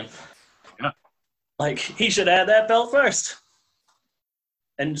champion. Yeah. Like, he should add that belt first.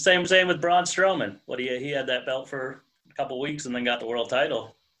 And same with Braun Strowman. He had that belt for a couple weeks and then got the world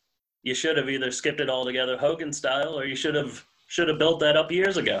title. You should have either skipped it altogether Hogan style, or you should have built that up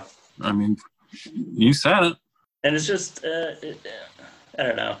years ago. I mean, you said it. And it's just, I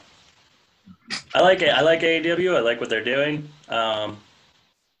don't know. I like AEW. I like what they're doing.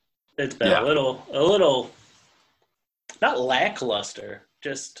 It's been a little, not lackluster.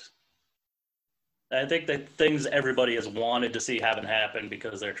 Just, I think that things everybody has wanted to see haven't happened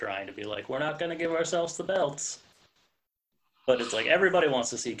because they're trying to be like, we're not going to give ourselves the belts. But it's like everybody wants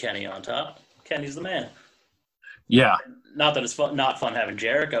to see Kenny on top. Kenny's the man. Yeah. Not that it's not fun having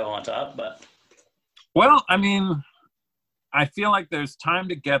Jericho on top, but Well, I mean, I feel like there's time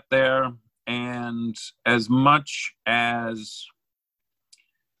to get there, and as much as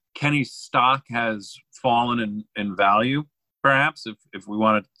Kenny's stock has fallen in value, perhaps, if we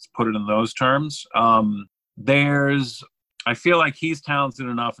want to put it in those terms, I feel like he's talented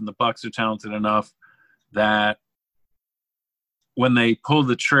enough and the Bucks are talented enough that when they pull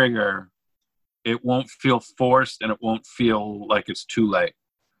the trigger, it won't feel forced and it won't feel like it's too late.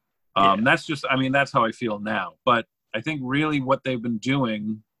 That's how I feel now. But I think really what they've been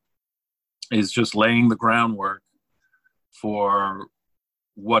doing is just laying the groundwork for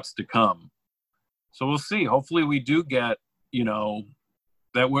what's to come. So we'll see. Hopefully we do get,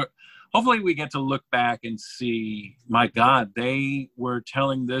 hopefully we get to look back and see, my God, they were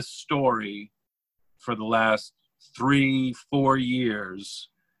telling this story for the last 3-4 years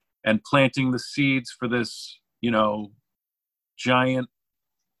and planting the seeds for this, giant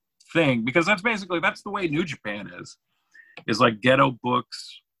thing. Because that's the way New Japan is like Gedo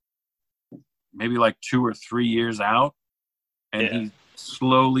books maybe like 2 or 3 years out, and he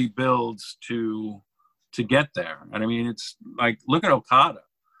slowly builds to get there. And I mean, it's like, look at Okada.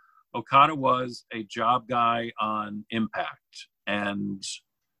 Okada was a job guy on Impact, and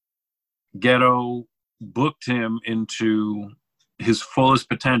Gedo booked him into his fullest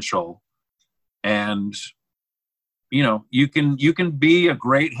potential. And you can be a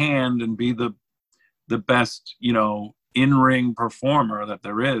great hand and be the best in-ring performer that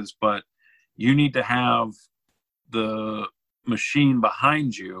there is, but you need to have the machine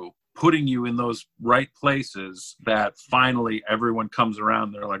behind you putting you in those right places that finally everyone comes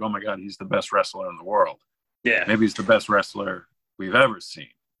around. They're like, oh my God, he's the best wrestler in the world. Yeah, maybe he's the best wrestler we've ever seen.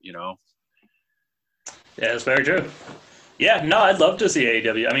 Yeah, that's very true. Yeah, no, I'd love to see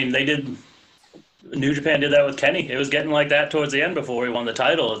AEW. I mean, New Japan did that with Kenny. It was getting like that towards the end before he won the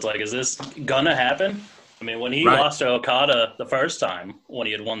title. It's like, is this gonna happen? I mean, when he lost to Okada the first time, when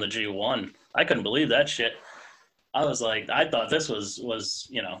he had won the G1, I couldn't believe that shit. I was like, I thought this was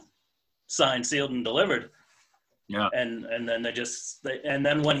signed, sealed, and delivered. Yeah. And then and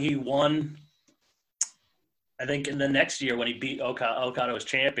then when he won, I think in the next year when he beat Okada was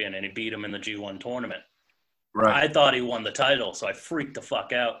champion and he beat him in the G1 tournament. Right. I thought he won the title, so I freaked the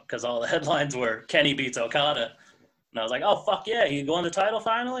fuck out because all the headlines were Kenny beats Okada. And I was like, oh, fuck yeah, he won the title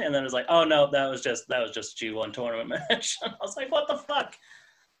finally? And then it was like, oh, no, that was just a G1 tournament match. And I was like, what the fuck?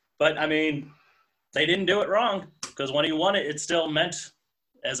 But, I mean, they didn't do it wrong because when he won it, it still meant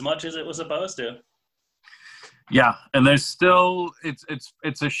as much as it was supposed to. Yeah, and there's still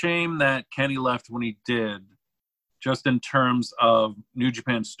it's a shame that Kenny left when he did, just in terms of New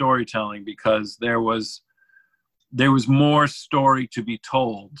Japan storytelling, because there was more story to be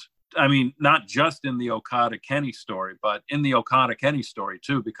told. I mean, not just in the Okada-Kenny story, but in the Okada-Kenny story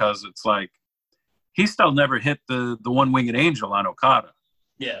too, because it's like he still never hit the one-winged angel on Okada.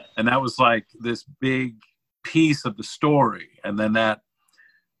 Yeah. And that was like this big piece of the story. And then that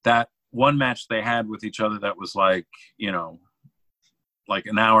one match they had with each other that was like, like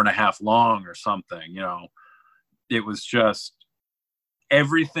an hour and a half long or something, it was just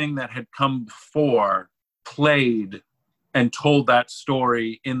everything that had come before played and told that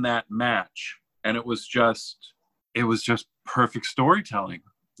story in that match. And it was just perfect storytelling.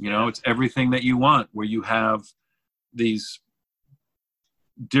 It's everything that you want, where you have these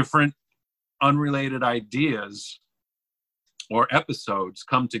different unrelated ideas or episodes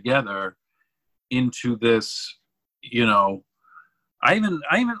come together into this, even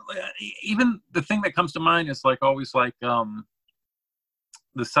the thing that comes to mind is like always like the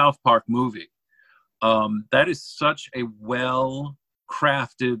South Park movie. That is such a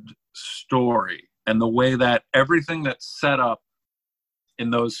well-crafted story, and the way that everything that's set up in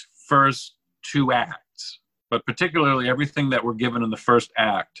those first 2 acts, but particularly everything that we're given in the first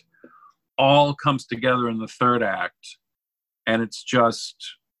act, all comes together in the third act, and it's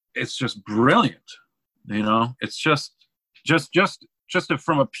just brilliant. It's just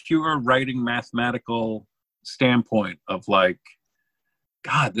from a pure writing mathematical standpoint of like,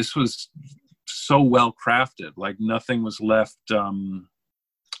 God, this was so well crafted. Like nothing was left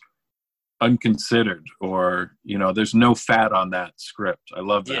unconsidered, or there's no fat on that script. I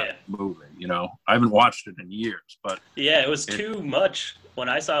love that movie. I haven't watched it in years, but it was too much. When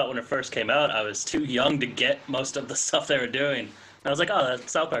I saw it when it first came out, I was too young to get most of the stuff they were doing. And I was like, oh, that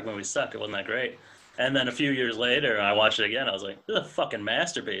South Park movie sucked. It wasn't that great. And then a few years later, I watched it again. I was like, this is a fucking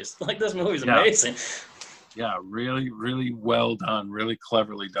masterpiece. Like, this movie's amazing. Yeah, really, really well done. Really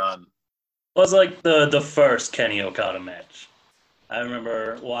cleverly done. It was like the first Kenny Okada match. I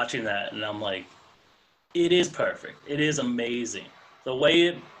remember watching that, and I'm like, it is perfect. It is amazing. The way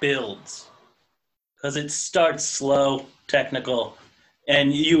it builds, because it starts slow, technical,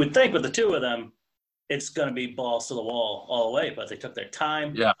 and you would think with the two of them, it's going to be balls to the wall all the way, but they took their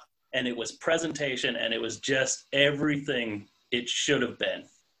time. Yeah. And it was presentation, and it was just everything it should have been.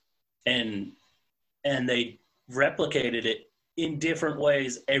 And they replicated it in different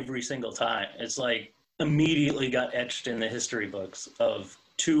ways every single time. It's like immediately got etched in the history books of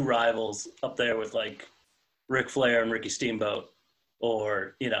two rivals up there with like Ric Flair and Ricky Steamboat,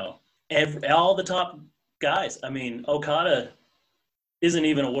 or, you know, all the top guys. I mean, Okada isn't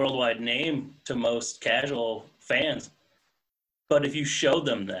even a worldwide name to most casual fans. But if you showed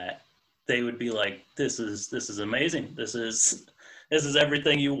them that, they would be like, this is amazing. This is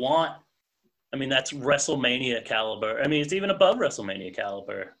everything you want. I mean, that's WrestleMania caliber. I mean, it's even above WrestleMania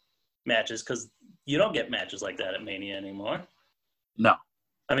caliber matches, because you don't get matches like that at Mania anymore. No.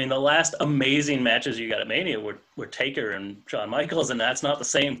 I mean, the last amazing matches you got at Mania were Taker and Shawn Michaels, and that's not the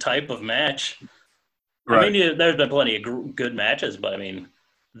same type of match. Right. I mean, there's been plenty of good matches, but I mean,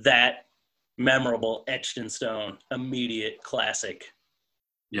 that memorable, etched in stone, immediate classic.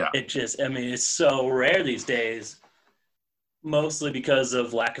 Yeah. It just, I mean, it's so rare these days, mostly because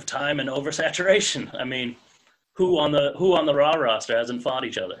of lack of time and oversaturation. I mean, who on the Raw roster hasn't fought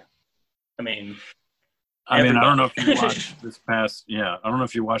each other? I mean, I don't know if you watched this past, I don't know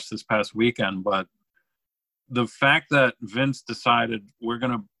if you watched this past weekend, but the fact that Vince decided we're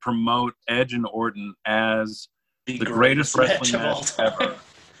going to promote Edge and Orton as the greatest wrestling match ever.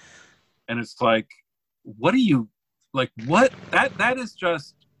 And it's like, what that is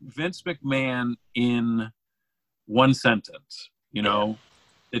just Vince McMahon in one sentence, you know?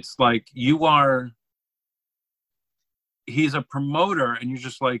 It's like he's a promoter, and you're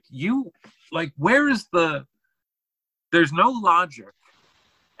just like, there's no logic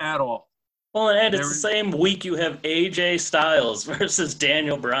at all. Well, and it's the same week you have AJ Styles versus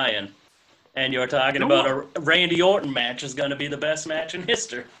Daniel Bryan, and you're talking about a Randy Orton match is going to be the best match in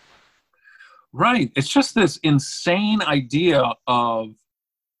history. Right. It's just this insane idea of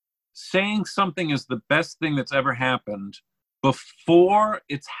saying something is the best thing that's ever happened before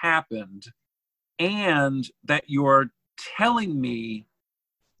it's happened, and that you're telling me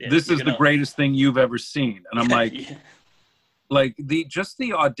this is the greatest thing you've ever seen. And I'm like, like the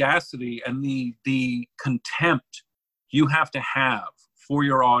audacity and the contempt you have to have for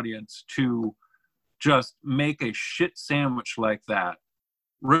your audience to just make a shit sandwich like that,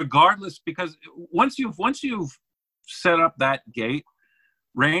 regardless, because once you've set up that gate,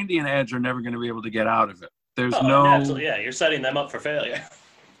 Randy and Edge are never going to be able to get out of it. There's absolutely, you're setting them up for failure.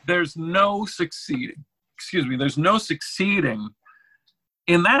 There's no succeeding. There's no succeeding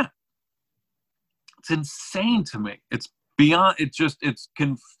in that. It's insane to me. It's beyond. It's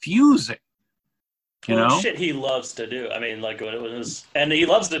confusing. You know, shit he loves to do. I mean, like when it was, and he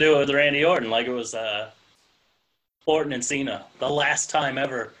loves to do it with Randy Orton, like it was Orton and Cena, the last time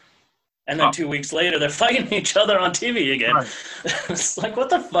ever. And then 2 weeks later, they're fighting each other on TV again. Right. It's like, what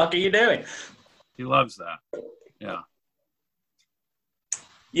the fuck are you doing? He loves that. Yeah.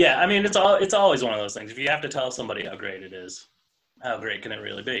 Yeah, I mean, it's always one of those things. If you have to tell somebody how great it is, how great can it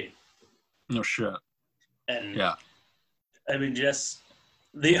really be? No shit. And yeah, I mean,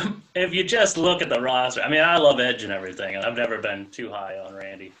 if you just look at the roster, I mean, I love Edge and everything, and I've never been too high on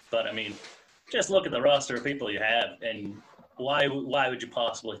Randy. But I mean, just look at the roster of people you have, and why would you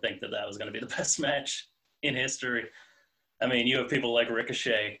possibly think that was going to be the best match in history? I mean, you have people like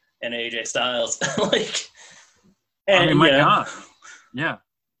Ricochet and AJ Styles, I mean, my God, yeah,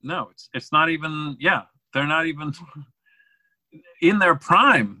 no, it's not even, they're not even in their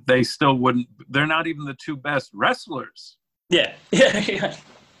prime. They still wouldn't. They're not even the two best wrestlers. Yeah.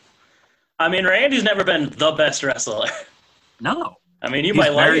 I mean, Randy's never been the best wrestler. No. I mean, you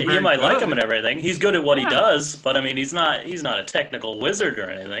might like him and everything. He's good at what he does, but I mean, he's not a technical wizard or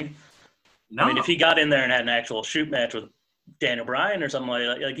anything. No. I mean, if he got in there and had an actual shoot match with Daniel Bryan or something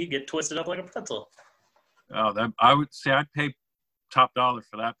like he'd get twisted up like a pretzel. Oh, I would say I'd pay top dollar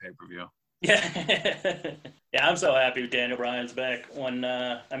for that pay-per-view. Yeah. Yeah, I'm so happy Daniel Bryan's back.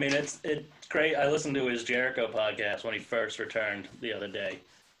 I mean, it's great. I listened to his Jericho podcast when he first returned the other day,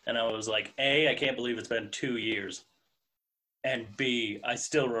 and I was like, A, I can't believe it's been 2 years. And B, I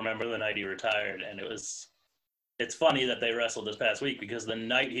still remember the night he retired, and it's funny that they wrestled this past week, because the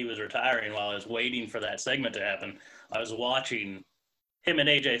night he was retiring, while I was waiting for that segment to happen, I was watching him and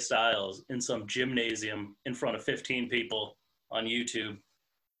AJ Styles in some gymnasium in front of 15 people on YouTube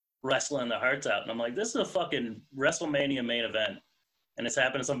wrestling their hearts out. And I'm like, this is a fucking WrestleMania main event, and it's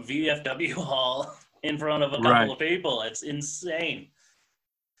happening in some VFW hall in front of a couple of people. It's insane.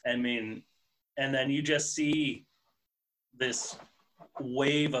 I mean, and then you just see this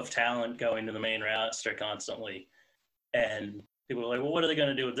wave of talent going to the main roster constantly. And people are like, well, what are they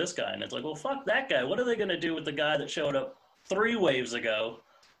going to do with this guy? And it's like, well, fuck that guy. What are they going to do with the guy that showed up 3 waves ago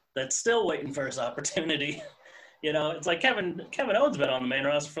that's still waiting for his opportunity? You know, it's like Kevin Owens been on the main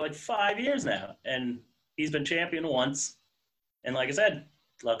roster for like 5 years now, and he's been champion once. And like I said,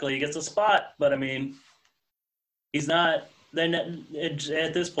 luckily he gets a spot. But I mean, he's not. Then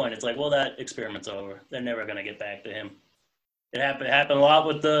at this point, it's like, well, that experiment's over. They're never going to get back to him. It happened a lot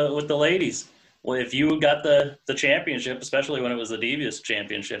with the ladies. Well, if you got the championship, especially when it was the Devious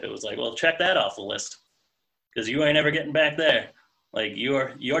championship, it was like, well, check that off the list, because you ain't ever getting back there. Like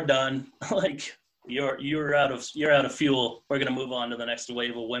you're done. Like you're out of fuel. We're gonna move on to the next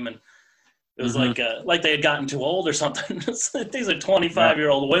wave of women. It was like they had gotten too old or something. These are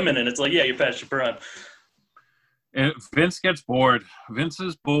 25-year-old women, and it's like, yeah, you're past your prime. And Vince gets bored. Vince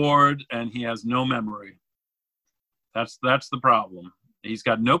is bored, and he has no memory. That's the problem. He's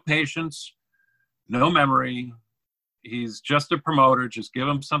got no patience, no memory. He's just a promoter. Just give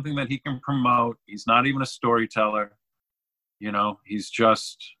him something that he can promote. He's not even a storyteller. You know, he's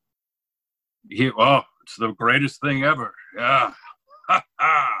just it's the greatest thing ever. Yeah.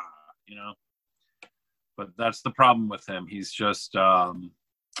 You know. But that's the problem with him. He's just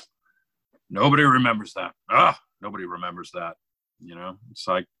nobody remembers that. Nobody remembers that. You know, it's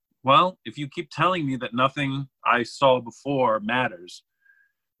like, well, if you keep telling me that nothing I saw before matters,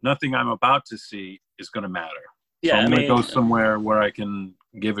 nothing I'm about to see is going to matter. Yeah, so I'm going to go somewhere where I can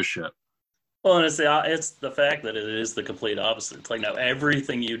give a shit. Well, and it's the fact that it is the complete opposite. It's like, no,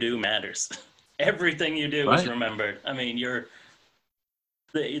 everything you do matters. Everything you do is remembered. I mean,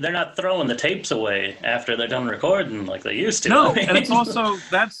 they're not throwing the tapes away after they're done recording like they used to. No, I mean, and it's also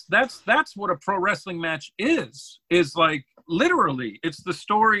that's what a pro wrestling match is like, literally, it's the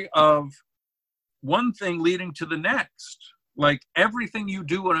story of one thing leading to the next. Like, everything you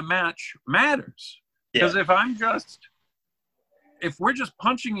do in a match matters. Because if we're just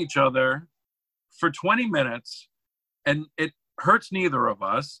punching each other for 20 minutes and it hurts neither of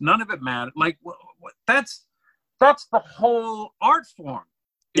us, none of it matters. Like, that's the whole art form.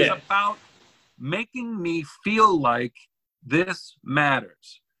 Is about making me feel like this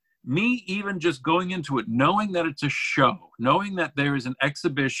matters. Me even just going into it, knowing that it's a show, knowing that there is an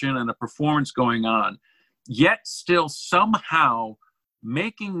exhibition and a performance going on, yet still somehow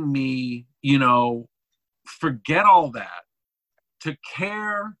making me, you know, forget all that, to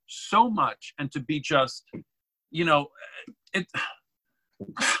care so much and to be just, you know, it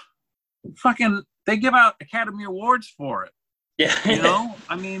fucking, they give out Academy Awards for it. Yeah. You know,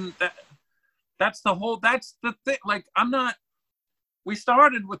 I mean, that's the thing. Like, we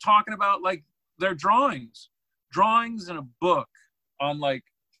started with talking about like their drawings in a book on like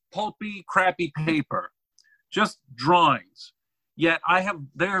pulpy, crappy paper, just drawings. Yet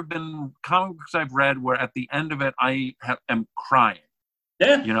there have been comic books I've read where at the end of it, I am crying.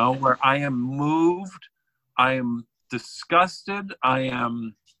 Yeah. You know, where I am moved, I am disgusted, I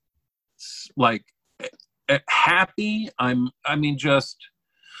am like happy. I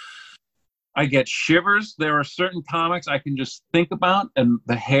get shivers. There are certain comics I can just think about and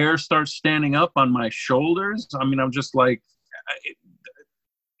the hair starts standing up on my shoulders. I mean, I'm just like,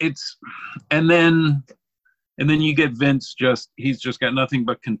 and then you get Vince, he's just got nothing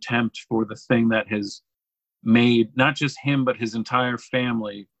but contempt for the thing that has made not just him, but his entire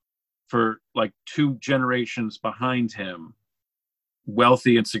family for like 2 generations behind him,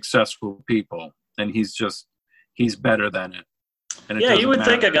 wealthy and successful people. And he's better than it. And you would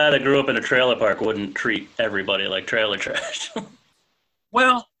think a guy that grew up in a trailer park wouldn't treat everybody like trailer trash.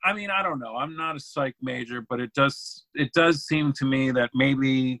 Well, I mean, I don't know. I'm not a psych major, but it does seem to me that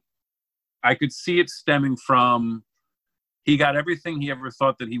maybe I could see it stemming from he got everything he ever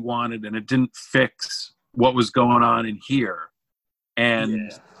thought that he wanted, and it didn't fix what was going on in here.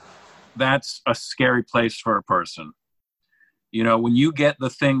 And that's a scary place for a person. You know, when you get the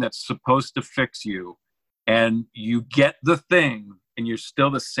thing that's supposed to fix you and you get the thing and you're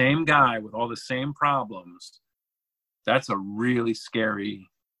still the same guy with all the same problems, that's a really scary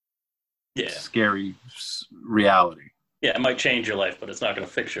reality. Yeah, it might change your life, but it's not going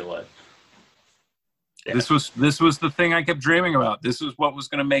to fix your life. Yeah. This was the thing I kept dreaming about. This is what was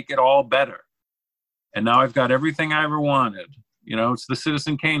going to make it all better. And now I've got everything I ever wanted. You know, it's the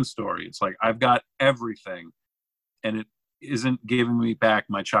Citizen Kane story. It's like, I've got everything and it isn't giving me back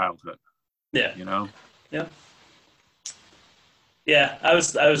my childhood. Yeah. You know? Yeah. Yeah, I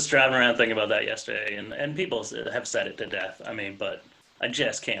was driving around thinking about that yesterday, and people have said it to death. I mean, but I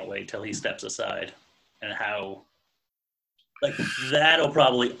just can't wait till he steps aside and how like that'll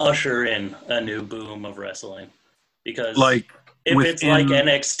probably usher in a new boom of wrestling. Because Like if it's like within-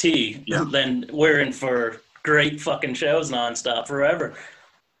 NXT, Yeah. then we're in for great fucking shows nonstop forever.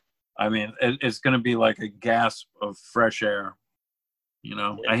 I mean, it's going to be like a gasp of fresh air. You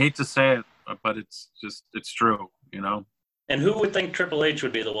know, Yeah. I hate to say it, but it's true. You know, And who would think Triple H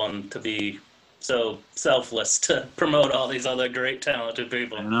would be the one to be so selfless to promote all these other great talented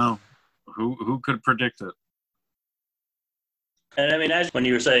people? I know who could predict it. And I mean, as when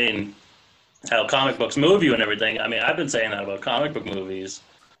you were saying how comic books move you and everything, I mean, I've been saying that about comic book movies,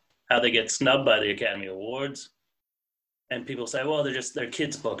 how they get snubbed by the Academy Awards. And people say, well, they're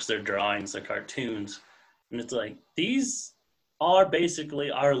kids' books, they're drawings, they're cartoons. And it's like, these are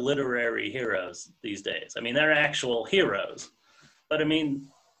basically our literary heroes these days. I mean, they're actual heroes. But I mean,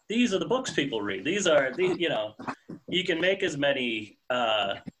 these are the books people read. These, you know, you can make as many,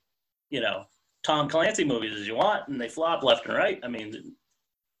 you know, Tom Clancy movies as you want, and they flop left and right. I mean,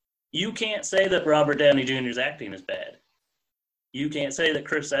 you can't say that Robert Downey Jr.'s acting is bad. You can't say that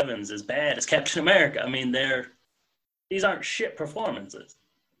Chris Evans is bad as Captain America. I mean, these aren't shit performances.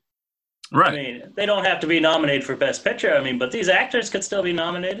 Right. I mean, they don't have to be nominated for Best Picture. I mean, but these actors could still be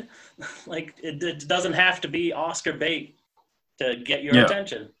nominated. Like, it doesn't have to be Oscar bait to get your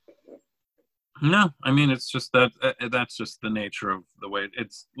attention. No, I mean, it's just that's just the nature of the way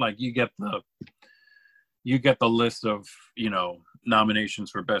it's like. You get the list of, you know, nominations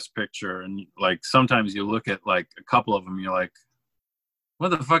for Best Picture, and like sometimes you look at like a couple of them, you're like, what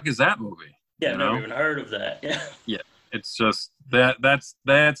the fuck is that movie? Yeah, you I've know? never even heard of that. Yeah. Yeah, it's just that's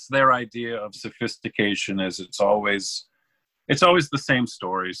their idea of sophistication. Is it's always the same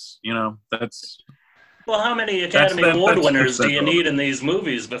stories, you know. That's Well, how many Academy Award winners do you need in these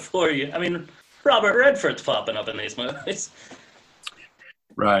movies before you? I mean, Robert Redford's popping up in these movies.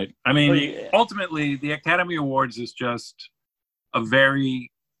 right. I mean, ultimately, the Academy Awards is just a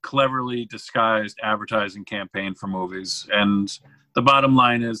very cleverly disguised advertising campaign for movies, and the bottom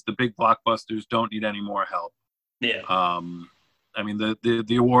line is the big blockbusters don't need any more help. Yeah. I mean,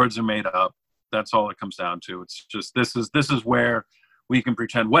 the awards are made up. That's all it comes down to. It's just this is where we can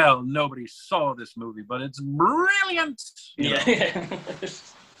pretend, well, nobody saw this movie, but it's brilliant. You know?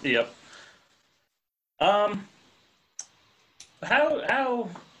 Yep. How?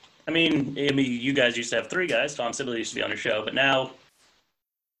 I mean, you guys used to have 3 guys. Tom Sibley used to be on the show, but now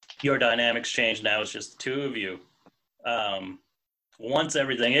your dynamics changed. Now it's just the 2 of you. Once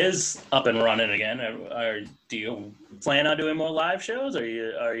everything is up and running again, do you plan on doing more live shows? Are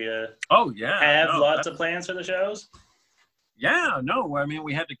you? Oh yeah. Lots of plans for the shows? Yeah, no. I mean,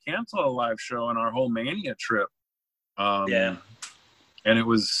 we had to cancel a live show on our whole Mania trip. Yeah. And it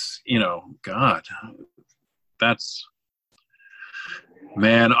was, you know, God,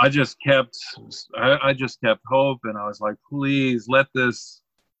 man, I just kept hoping. I was like, please let this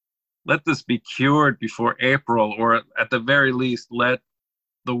be cured before April, or at the very least, let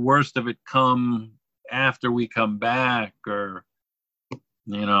the worst of it come after we come back, or,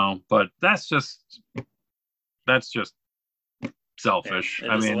 you know, but that's just selfish.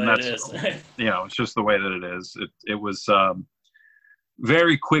 Yeah, I mean, that's, you know, it's just the way that it is. It was,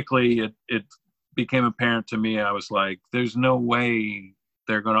 very quickly, it became apparent to me. I was like, there's no way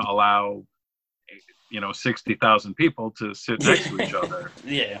they're going to allow, you know, 60,000 people to sit next to each other.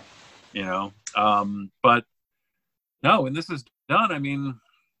 Yeah. You know, but no, when this is done, I mean,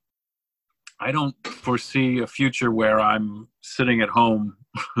 I don't foresee a future where I'm sitting at home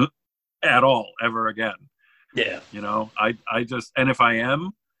at all ever again. Yeah. You know, I just, and if I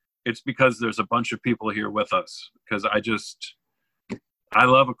am, it's because there's a bunch of people here with us, because I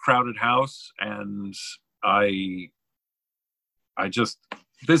love a crowded house, and I just,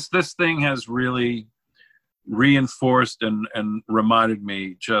 this thing has really reinforced and reminded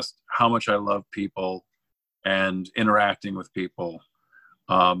me just how much I love people and interacting with people.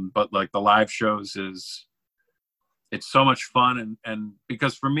 But like the live shows it's so much fun. And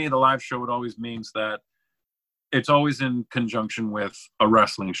because for me, the live show, it always means that it's always in conjunction with a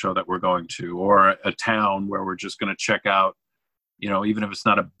wrestling show that we're going to, or a town where we're just going to check out, you know, even if it's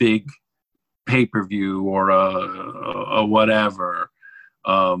not a big pay-per-view or a whatever,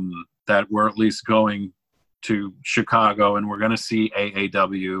 that we're at least going to Chicago and we're going to see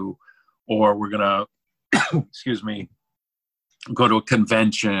AAW, or we're going to, excuse me, go to a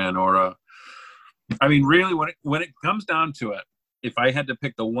convention I mean, really, when it comes down to it, if I had to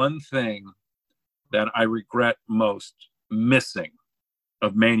pick the one thing that I regret most missing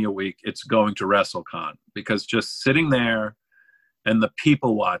of Mania Week, it's going to WrestleCon, because just sitting there and the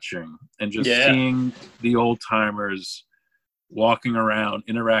people watching and just seeing the old timers walking around,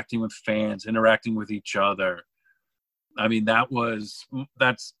 interacting with fans, interacting with each other. I mean, that's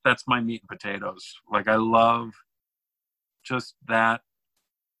my meat and potatoes. Like, I love just that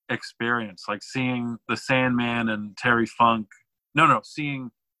experience, like seeing the Sandman and Terry Funk.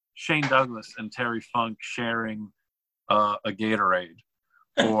 Seeing Shane Douglas and Terry Funk sharing a Gatorade,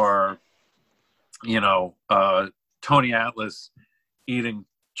 or Tony Atlas eating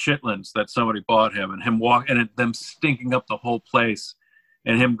chitlins that somebody bought him, and him them stinking up the whole place,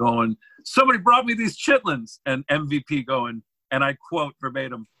 and him going, "Somebody brought me these chitlins," and MVP going, and I quote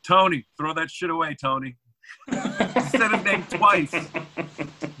verbatim, "Tony, throw that shit away, Tony." Said his name twice.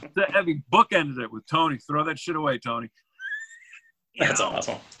 He bookended it with, "Tony, throw that shit away, Tony." That's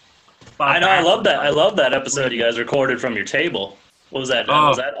awesome. I know. I love that. I love that episode you guys recorded from your table. What was that?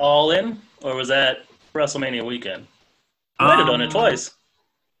 Was that All In, or was that WrestleMania weekend? You might have done it twice.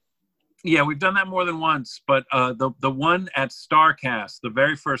 Yeah, we've done that more than once. But the one at StarCast, the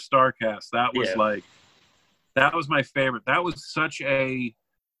very first StarCast, that was that was my favorite. That was such a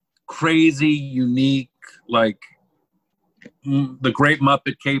crazy, unique, like the Great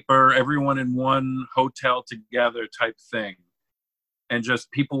Muppet Caper, everyone in one hotel together type thing. And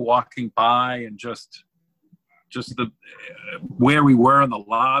just people walking by, and just the where we were in the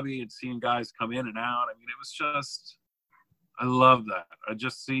lobby, and seeing guys come in and out. I mean, it was just, I love that. I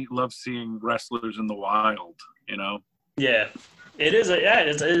just love seeing wrestlers in the wild, Yeah, it is.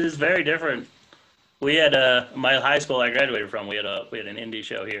 It is very different. We had my high school I graduated from. We had an indie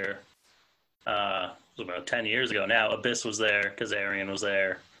show here. It was about 10 years ago now. Abyss was there, Kazarian was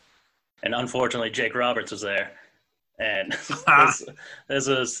there, and unfortunately Jake Roberts was there. And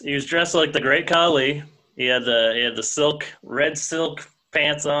he was dressed like the Great Khali. He had the red silk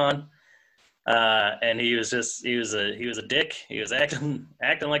pants on, and he was a dick. He was acting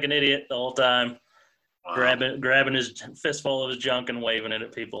like an idiot the whole time, grabbing his fistful of his junk and waving it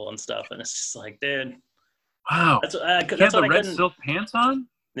at people and stuff. And it's just like, dude, wow. He had the red silk pants on.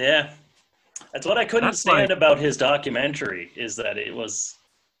 Yeah, that's what I couldn't stand about his documentary, is that it was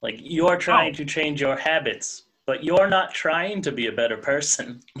like, you're trying to change your habits, but you're not trying to be a better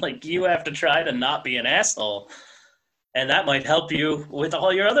person. Like, you have to try to not be an asshole, and that might help you with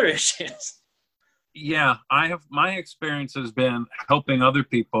all your other issues. Yeah, my experience has been helping other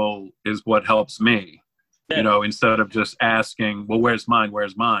people is what helps me. Yeah. Instead of just asking, well, where's mine?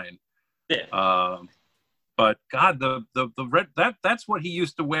 Yeah. But God, the red, that's what he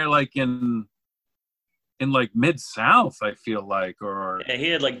used to wear, like in like Mid-South, I feel like, or he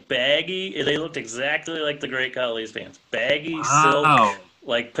had like baggy. They looked exactly like the Great Khali's pants, baggy silk,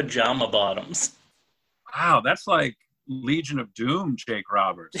 like pajama bottoms. Wow, that's like Legion of Doom, Jake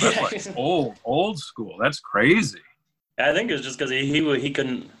Roberts. That's like old school. That's crazy. I think it was just because he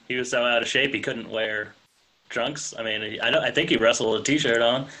couldn't. He was so out of shape he couldn't wear trunks. I mean, I think he wrestled with a t-shirt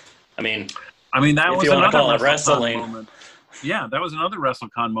on. I mean that was another WrestleCon moment. Yeah, that was another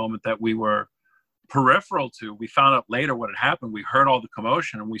WrestleCon moment that we were peripheral to. We found out later what had happened. We heard all the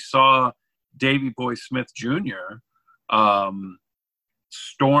commotion, and we saw Davey Boy Smith Jr.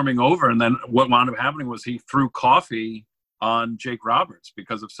 Storming over, and then what wound up happening was he threw coffee on Jake Roberts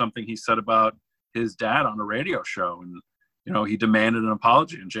because of something he said about his dad on a radio show, and he demanded an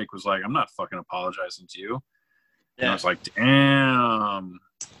apology, and Jake was like, "I'm not fucking apologizing to you." Yeah. And I was like, damn.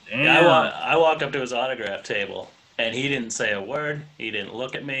 Yeah, I walked up to his autograph table, and he didn't say a word. He didn't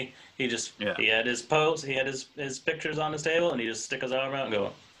look at me. He just he had his pose, he had his pictures on his table, and he just stick his arm out and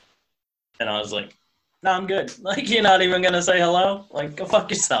go. And I was like, "No, I'm good. Like, you're not even gonna say hello? Like, go fuck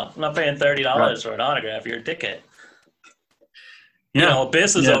yourself. I'm not paying $30 for an autograph. You're a dickhead." Yeah.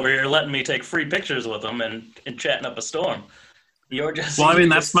 Abyss is over here letting me take free pictures with him and chatting up a storm. You're just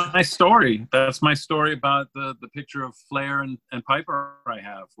that's my story. That's my story about the picture of Flair and Piper I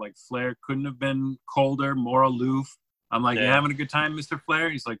have. Like, Flair couldn't have been colder, more aloof. I'm like, "You having a good time, Mr. Flair?"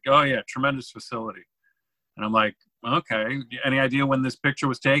 He's like, "Oh yeah, tremendous facility." And I'm like, "Okay, any idea when this picture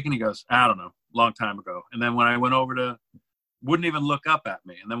was taken?" He goes, "I don't know, long time ago." And then when I went over wouldn't even look up at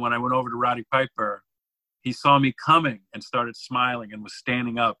me. And then when I went over to Roddy Piper, he saw me coming and started smiling and was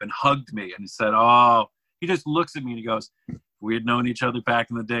standing up and hugged me. And he said, he just looks at me and he goes, "If we had known each other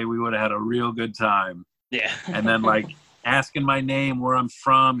back in the day, we would have had a real good time." Yeah. And then, like, asking my name, where I'm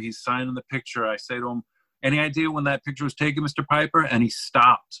from, he's signing the picture. I say to him, "Any idea when that picture was taken, Mr. Piper?" And he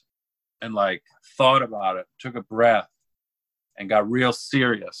stopped and, like, thought about it, took a breath, and got real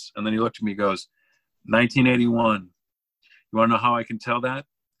serious. And then he looked at me and goes, 1981. You want to know how I can tell that?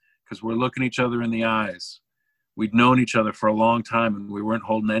 Because we're looking each other in the eyes. We'd known each other for a long time, and we weren't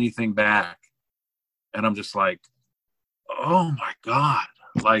holding anything back. And I'm just like, oh, my God.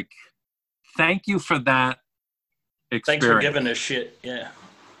 Like, thank you for that experience. Thanks for giving us shit. Yeah.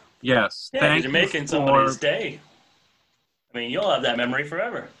 Yes. Yeah, Thank you're you making for, somebody's day. I mean, you'll have that memory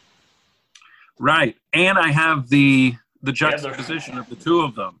forever. right. And I have the have juxtaposition of the two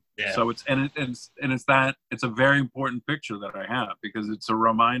of them. Yeah. So it's a very important picture that I have, because it's a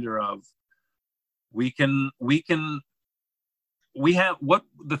reminder of we have what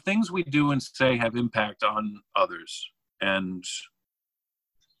the things we do and say have impact on others, and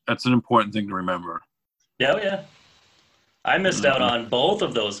that's an important thing to remember. Yeah, yeah. I missed out on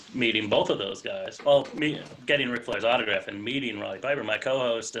meeting both of those guys. Well, getting Ric Flair's autograph and meeting Roddy Piper. My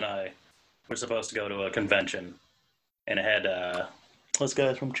co-host and I were supposed to go to a convention, and it had what's the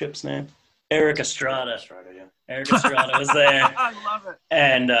guy from Chip's name? Eric Estrada. Eric Estrada was there. I love it.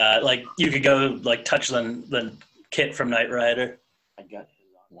 And like you could go like touch the kit from Knight Rider. I got his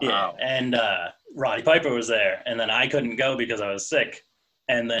on. Wow. Yeah, and Roddy Piper was there, and then I couldn't go because I was sick,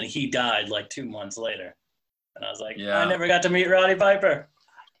 and then he died like 2 months later, and I was like, Yeah. I never got to meet Roddy Piper.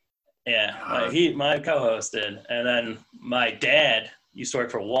 Yeah, my co-host did, and then my dad used to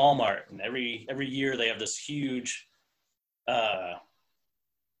work for Walmart, and every year they have this huge, it's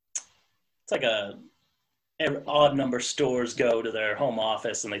like odd number stores go to their home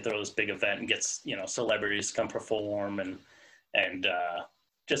office, and they throw this big event and gets celebrities to come perform and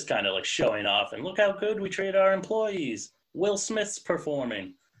just kind of like showing off and look how good we treat our employees. Will Smith's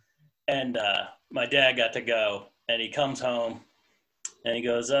performing, and my dad got to go, and he comes home and he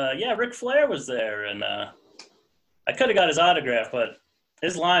goes, yeah, Ric Flair was there, and I could have got his autograph, but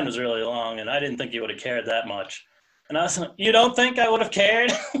his line was really long, and I didn't think he would have cared that much. And I was like, you don't think I would have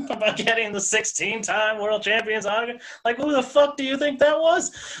cared about getting the 16-time world champion's autograph? Like, who the fuck do you think that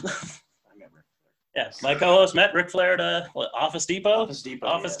was? I remember. Yeah, my co-host met Ric Flair at Office Depot. Office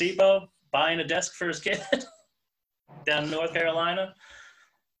Depot, yes. Depot, buying a desk for his kid down in North Carolina.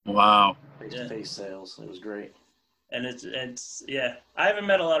 Wow. Face-to-face sales. It was great. And it's yeah. I haven't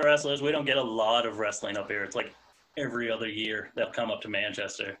met a lot of wrestlers. We don't get a lot of wrestling up here. It's like every other year they'll come up to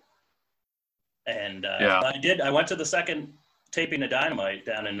Manchester. And I went to the second taping of Dynamite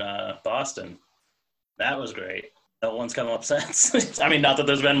down in Boston. That was great. No one's come up since. I mean, not that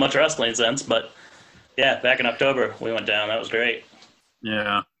there's been much wrestling since, but yeah, back in October we went down. That was great.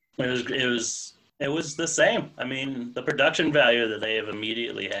 Yeah. It was the same. I mean, the production value that they have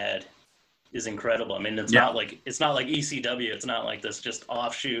immediately had is incredible. I mean, it's not like ECW. It's not like this just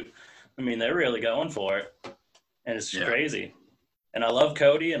offshoot. I mean, they're really going for it, and it's crazy. And I love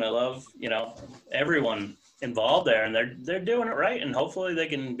Cody, and I love everyone involved there, and they're doing it right, and hopefully they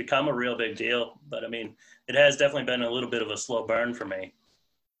can become a real big deal. But I mean, it has definitely been a little bit of a slow burn for me.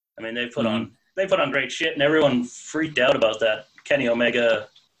 I mean, they put on great shit, and everyone freaked out about that Kenny Omega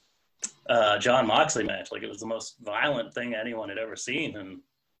John Moxley match. Like, it was the most violent thing anyone had ever seen. And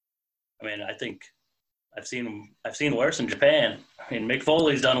I mean, I think I've seen worse in Japan. I mean, Mick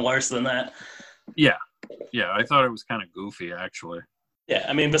Foley's done worse than that. Yeah. Yeah, I thought it was kind of goofy, actually. Yeah,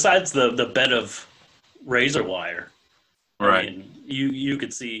 I mean, besides the bed of razor wire, Right. I mean, you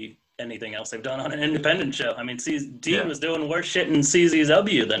could see anything else they've done on an independent show. I mean, Dean was doing worse shit in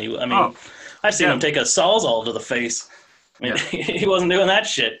CZW than he. I mean, I've seen him take a Sawzall to the face. I mean, he wasn't doing that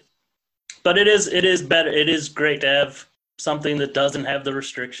shit. But it is better. It is great to have something that doesn't have the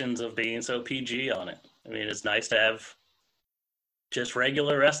restrictions of being so PG on it. I mean, it's nice to have just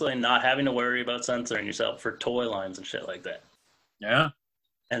regular wrestling, not having to worry about censoring yourself for toy lines and shit like that. Yeah.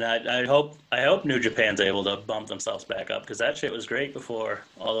 And I hope New Japan's able to bump themselves back up, because that shit was great before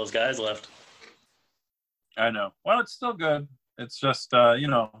all those guys left. I know. Well, it's still good. It's just they're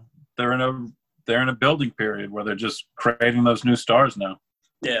in a building period where they're just creating those new stars now.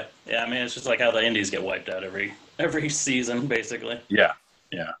 Yeah. I mean, it's just like how the indies get wiped out every season, basically. Yeah.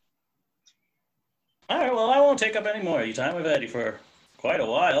 All right, well, I won't take up any more of your time. We've had you for quite a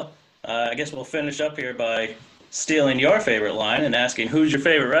while. I guess we'll finish up here by stealing your favorite line and asking, who's your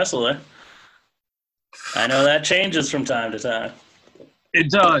favorite wrestler? I know that changes from time to time. It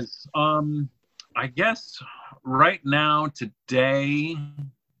does. I guess right now, today,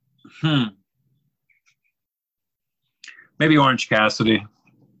 maybe Orange Cassidy.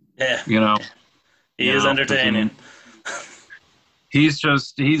 Yeah. He is entertaining. He's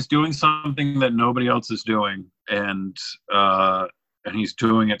doing something that nobody else is doing, and he's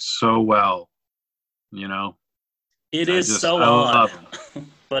doing it so well, It is so odd,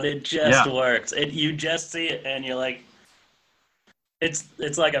 but it just works. You just see it, and you're like,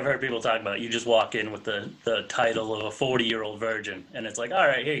 it's like I've heard people talk about. You just walk in with the title of a 40-year-old virgin, and it's like, all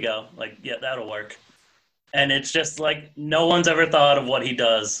right, here you go. Like, yeah, that'll work. And it's just like no one's ever thought of what he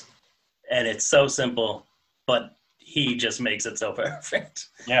does, and it's so simple, but he just makes it so perfect.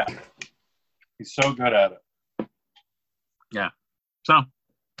 Yeah. He's so good at it. So,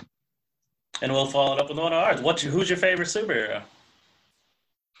 And we'll follow it up with one of ours. Who's your favorite superhero?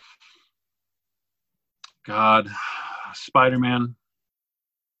 God, Spider-Man,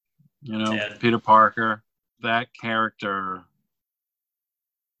 Yeah. Peter Parker, that character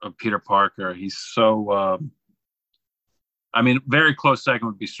of Peter Parker, he's so, very close second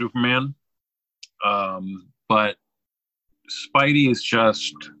would be Superman. But Spidey is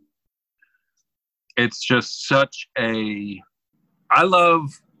it's just such I love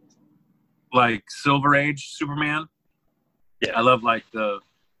like Silver Age Superman. Yeah. I love like the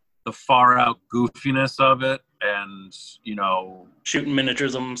far out goofiness of it, and Shooting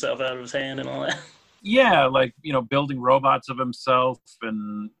miniatures of himself out of his hand and all that. yeah, like building robots of himself,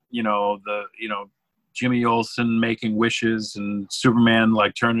 and Jimmy Olsen making wishes, and Superman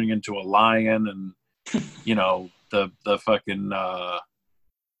like turning into a lion, and the fucking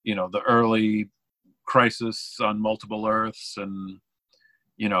the early Crisis on Multiple Earths, and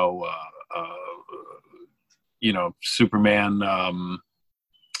Superman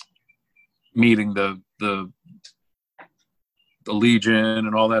meeting the Legion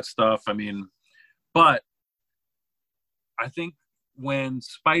and all that stuff. But I think when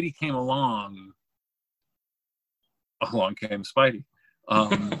Spidey came along came Spidey.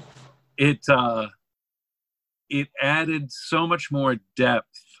 It added so much more depth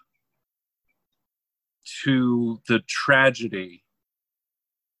to the tragedy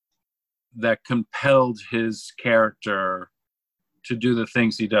that compelled his character to do the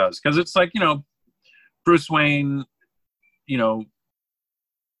things he does. Because it's like, Bruce Wayne,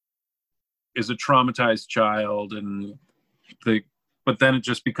 is a traumatized child, but then it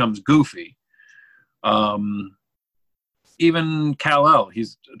just becomes goofy. Even Kal-El,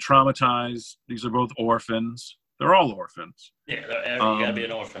 he's traumatized. These are both orphans. They're all orphans. Yeah, you gotta be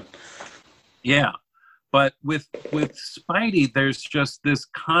an orphan. Yeah. But with Spidey, there's just this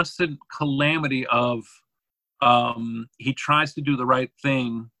constant calamity of he tries to do the right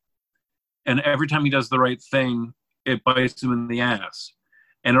thing, and every time he does the right thing, it bites him in the ass.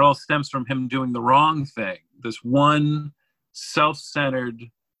 And it all stems from him doing the wrong thing. This one self-centered,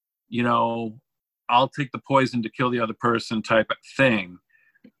 I'll take the poison to kill the other person type of thing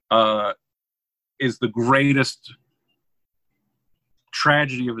is the greatest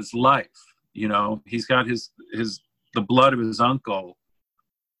tragedy of his life. He's got the blood of his uncle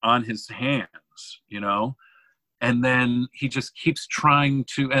on his hands, and then he just keeps trying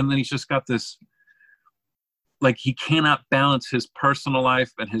to, and then he's just got this, like, he cannot balance his personal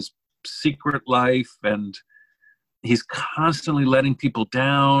life and his secret life, and he's constantly letting people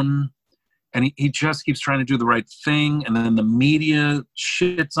down, and he just keeps trying to do the right thing, and then the media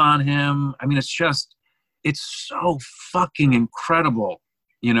shits on him. It's so fucking incredible,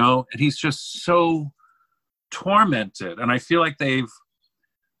 and he's just so tormented. And I feel like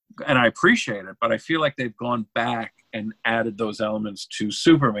and I appreciate it, but I feel like they've gone back and added those elements to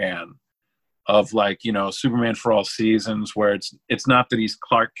Superman, of like, Superman for All Seasons, where it's not that he's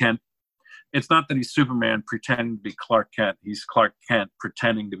Clark Kent. It's not that he's Superman pretending to be Clark Kent. He's Clark Kent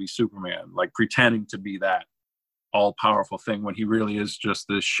pretending to be Superman, like pretending to be that all-powerful thing when he really is just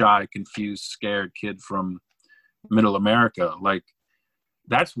this shy, confused, scared kid from middle America. Like,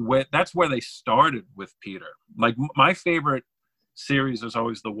 that's where they started with Peter. Like, my favorite series is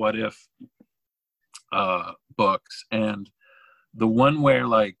always the What If books, and the one where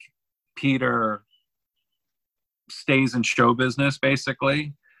like Peter stays in show business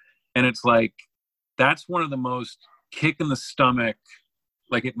basically, and it's like, that's one of the most kick in the stomach,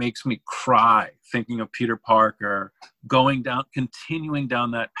 like, it makes me cry thinking of Peter Parker continuing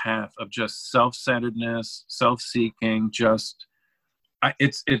down that path of just self-centeredness, self-seeking.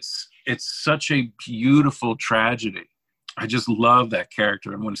 It's such a beautiful tragedy. I just love that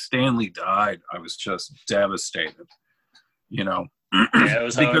character. And when Stan Lee died, I was just devastated, Yeah, it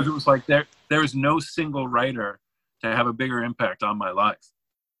was because hard. it was like there is no single writer to have a bigger impact on my life.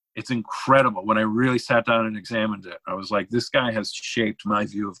 It's incredible. When I really sat down and examined it, I was like, this guy has shaped my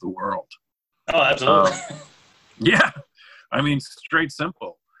view of the world. Oh, absolutely. Yeah. Straight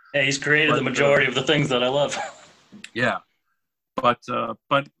simple. Yeah, he's created the majority of the things that I love. Yeah. But a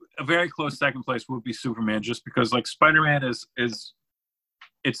very close second place would be Superman, just because like Spider-Man is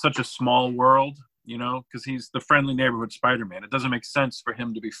it's such a small world, because he's the friendly neighborhood Spider-Man. It doesn't make sense for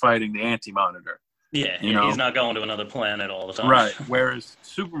him to be fighting the Anti-Monitor. Yeah, he's not going to another planet all the time. Right. Whereas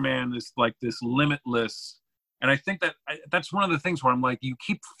Superman is like this limitless, and I think that's one of the things where I'm like, you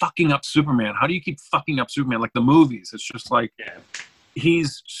keep fucking up Superman. How do you keep fucking up Superman? Like the movies, it's just like,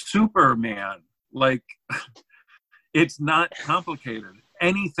 he's Superman. Like, it's not complicated.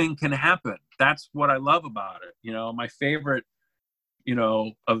 anything can happen. That's what I love about it. You know, my favorite, you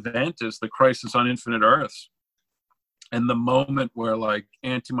know, event is the Crisis on Infinite Earths. And the moment where like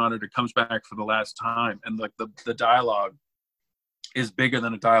Anti-Monitor comes back for the last time, and like the dialogue is bigger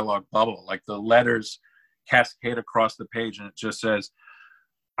than a dialogue bubble. Like the letters cascade across the page, and it just says,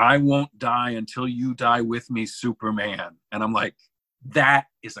 "I won't die until you die with me, Superman." And I'm like, that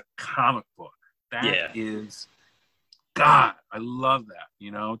is a comic book. That is, God, I love that.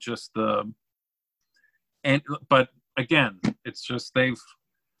 You know, just but again, it's just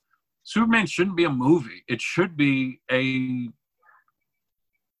Superman shouldn't be a movie. It should be a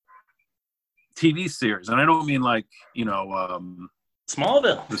TV series. And I don't mean like, you know,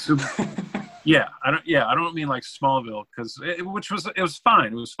 Smallville. I don't mean like Smallville, because it was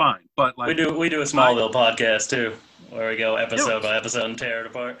fine. It was fine. But like we do a Smallville podcast too, where we go episode by episode and tear it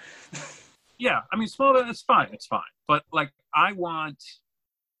apart. Yeah, I mean Smallville, it's fine. But like I want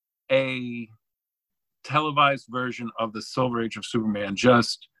a televised version of the Silver Age of Superman.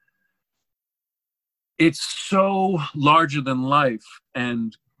 Just, it's so larger than life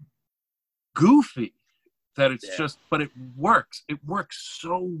and goofy that it's just, but it works. It works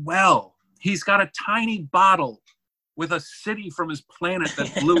so well. He's got a tiny bottle with a city from his planet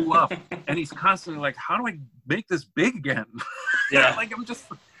that blew up, and he's constantly like, how do I make this big again? Yeah. Like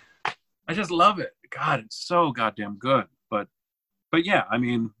I just love it. God, it's so goddamn good. But yeah, I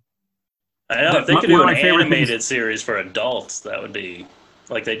mean, I know if they could do an animated series for adults, that would be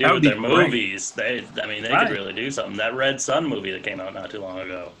like they do with their movies. They could really do something. That Red Sun movie that came out not too long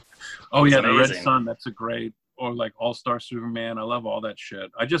ago. Oh yeah, the Red Sun. That's a great. Or like All-Star Superman. I love all that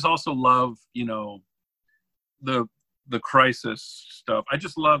shit. I just also love, you know, the Crisis stuff. I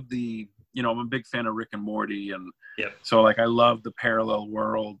just love I'm a big fan of Rick and Morty, and so like I love the parallel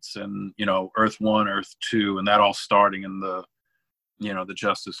worlds and, you know, Earth 1, Earth 2, and that all starting in the, you know, the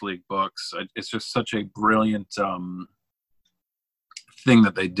Justice League books. It's just such a brilliant thing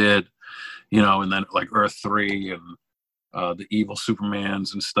that they did, you know, and then like Earth 3 and the evil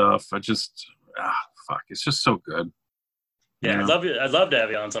Supermans and stuff. It's just so good. Yeah, you know? I'd love to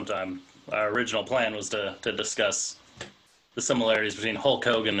have you on sometime. Our original plan was to discuss the similarities between Hulk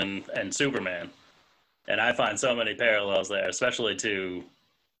Hogan and Superman. And I find so many parallels there, especially to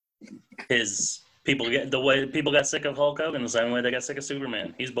the way people got sick of Hulk Hogan the same way they got sick of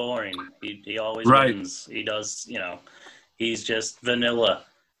Superman. He's boring. He always wins. He does, you know, he's just vanilla.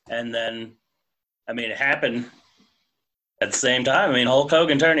 And then, I mean, it happened at the same time. I mean, Hulk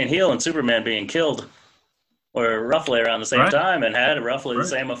Hogan turning heel and Superman being killed were roughly around the same time and had roughly the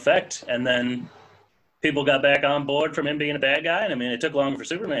same effect. And then people got back on board from him being a bad guy. And I mean, it took longer for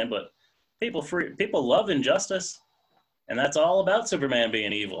Superman, but people love injustice. And that's all about Superman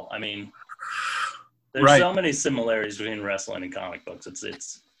being evil. I mean, there's so many similarities between wrestling and comic books. It's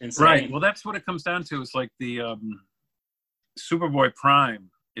insane. Right. Well, that's what it comes down to. It's like the Superboy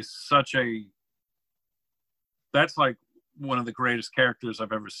Prime is that's like one of the greatest characters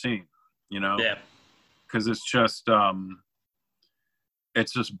I've ever seen, you know? Yeah. Because it's just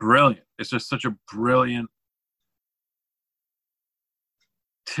brilliant. It's just such a brilliant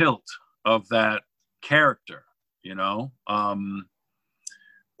tilt of that character, you know?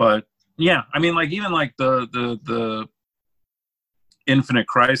 But yeah, I mean, like even like the Infinite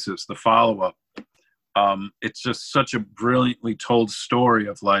Crisis, the follow-up, it's just such a brilliantly told story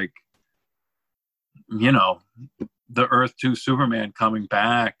of like, you know, the Earth 2 Superman coming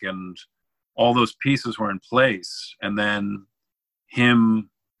back and all those pieces were in place, and then him,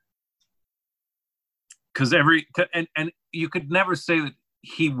 because and you could never say that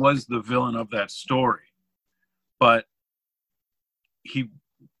he was the villain of that story, but he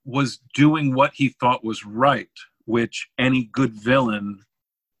was doing what he thought was right, which any good villain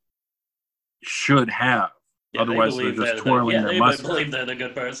should have. Yeah, otherwise they're just twirling their mustache. They believe they're the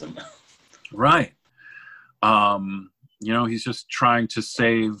good person. Right. You know, he's just trying to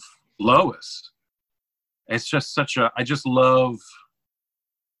save Lois. It's just I just love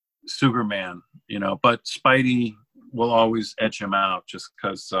Superman, you know, but Spidey will always edge him out just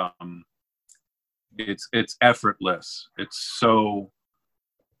because it's effortless. It's so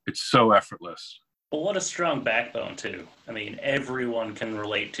effortless. Well, what a strong backbone too. I mean, everyone can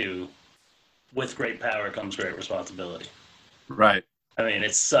relate to, with great power comes great responsibility. Right. I mean,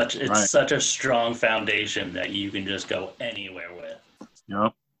 it's such a strong foundation that you can just go anywhere with.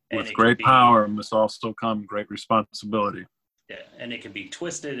 Yep. With great power must also come great responsibility. Yeah, and it can be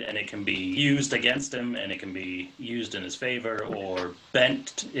twisted, and it can be used against him, and it can be used in his favor or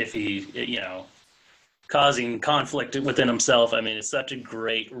bent if he, you know, causing conflict within himself. I mean, it's such a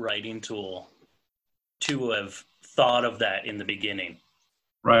great writing tool to have thought of that in the beginning.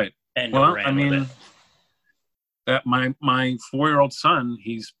 Right. and Well, ran I with mean, it. that my 4-year-old son,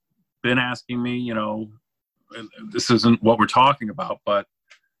 he's been asking me, this isn't what we're talking about, but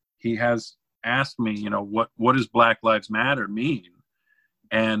he has asked me, what does Black Lives Matter mean?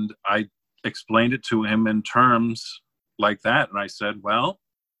 And I explained it to him in terms like that. And I said, well,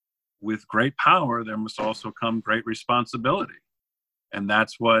 with great power, there must also come great responsibility. And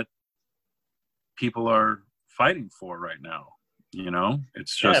that's what people are fighting for right now.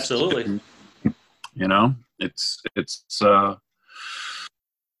 It's Yeah, just, absolutely.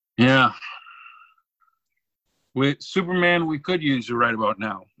 yeah. With Superman, we could use you right about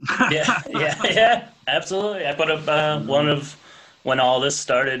now. Yeah, absolutely. I put up one of when all this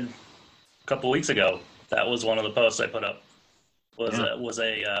started a couple weeks ago. That was one of the posts I put up. Was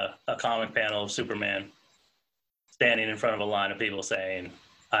a comic panel of Superman standing in front of a line of people saying,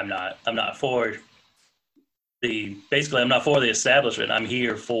 I'm not for I'm not for the establishment. I'm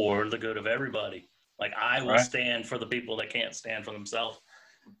here for the good of everybody. Like, I will stand for the people that can't stand for themselves.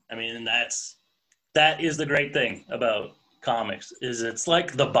 I mean, and that is the great thing about comics, is it's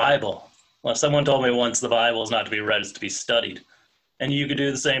like the Bible. Well, someone told me once the Bible is not to be read, it's to be studied. And you could do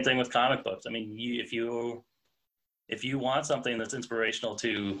the same thing with comic books. I mean, if you want something that's inspirational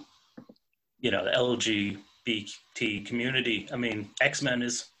to, the LGBT community, I mean, X-Men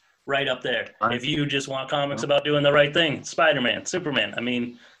is right up there. Right. If you just want comics about doing the right thing, Spider-Man, Superman, I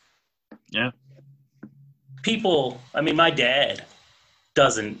mean, yeah. People, I mean, my dad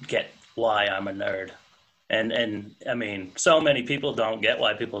doesn't get why I'm a nerd. And I mean, so many people don't get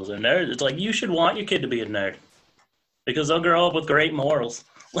why people are nerds. It's like, you should want your kid to be a nerd because they'll grow up with great morals.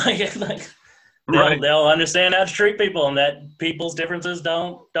 They'll understand how to treat people, and that people's differences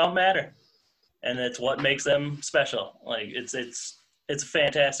don't matter. And it's what makes them special. Like, it's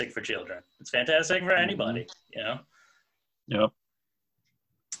fantastic for children. It's fantastic for anybody, Yep.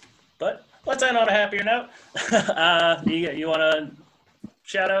 But let's end on a happier note. You want to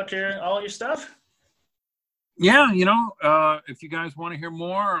shout out all your stuff? Yeah, if you guys want to hear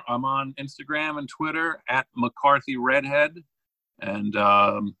more, I'm on Instagram and Twitter at McCarthy Redhead. And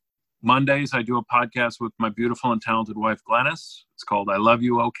Mondays, I do a podcast with my beautiful and talented wife, Glennis. It's called I Love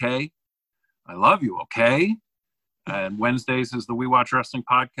You Okay. I Love You Okay. And Wednesdays is the We Watch Wrestling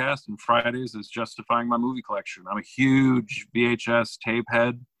podcast. And Fridays is Justifying My Movie Collection. I'm a huge VHS tape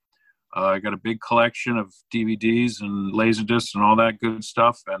head. I got a big collection of DVDs and Laserdiscs and all that good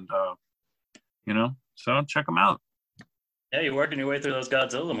stuff. And, so check them out. Yeah, you're working your way through those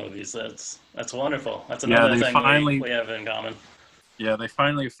Godzilla movies. That's wonderful. That's another thing we have in common. Yeah, they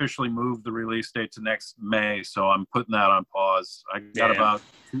finally officially moved the release date to next May, so I'm putting that on pause. I got about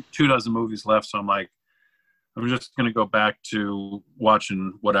 24 movies left, so I'm like, I'm just going to go back to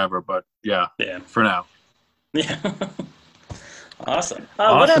watching whatever, but yeah. For now. Yeah. Awesome.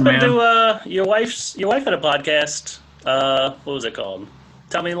 What happened to your wife had a podcast, what was it called?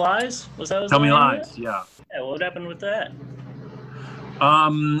 Tell Me Lies? Was that Tell Me Lies, yeah. Yeah, what happened with that?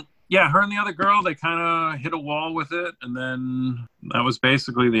 Yeah, her and the other girl, they kind of hit a wall with it, and then that was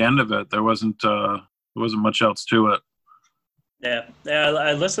basically the end of it. There wasn't much else to it. Yeah.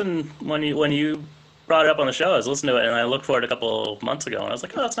 I listened when you brought it up on the show. I was listening to it, and I looked for it a couple months ago, and I was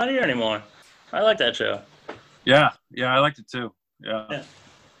like, oh, it's not here anymore. I like that show. Yeah, I liked it too. Yeah.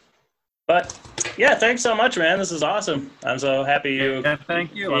 But yeah, thanks so much, man. This is awesome. I'm so happy you. Yeah,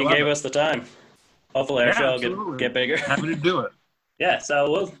 thank you. You gave us the time. Hopefully our show will get bigger. Happy to do it. Yeah,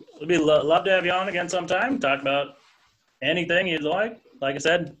 so we'd love to have you on again sometime. Talk about anything you'd like. Like I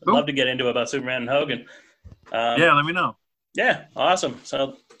said, I'd love to get into about Superman and Hogan. Yeah, let me know. Yeah, awesome.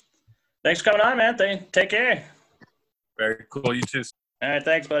 So thanks for coming on, man. Take care. Very cool. You too. All right,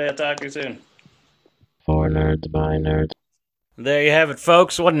 thanks, buddy. I'll talk to you soon. For nerds, by nerds. There you have it,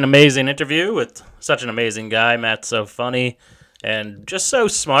 folks. What an amazing interview with such an amazing guy. Matt's so funny and just so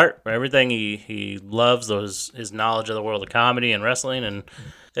smart for everything he loves, his knowledge of the world of comedy and wrestling. And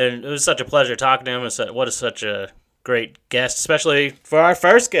it was such a pleasure talking to him. Such a great guest, especially for our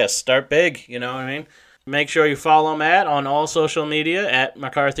first guest. Start big, you know what I mean? Make sure you follow Matt on all social media at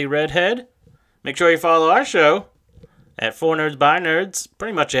McCarthy Redhead. Make sure you follow our show at 4 Nerds by Nerds,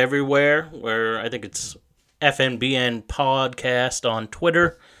 pretty much everywhere, where I think it's FNBN Podcast on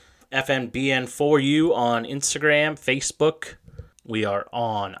Twitter, FNBN4U on Instagram, Facebook. We are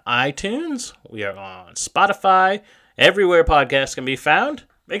on iTunes. We are on Spotify. Everywhere podcasts can be found.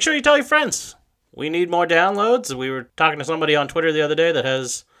 Make sure you tell your friends. We need more downloads. We were talking to somebody on Twitter the other day that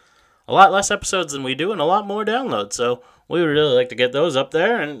has a lot less episodes than we do and a lot more downloads. So we would really like to get those up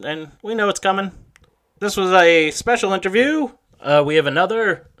there, and we know it's coming. This was a special interview. We have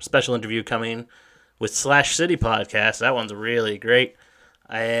another special interview coming with Slash City Podcast. That one's really great.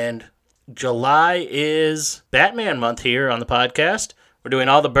 And July is Batman month here on the podcast. We're doing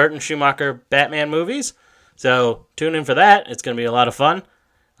all the Burton Schumacher Batman movies. So tune in for that. It's going to be a lot of fun.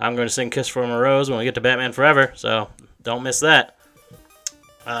 I'm going to sing Kiss from a Rose when we get to Batman Forever, so don't miss that.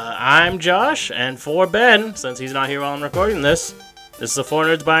 I'm Josh, and for Ben, since he's not here while I'm recording this, this is the 4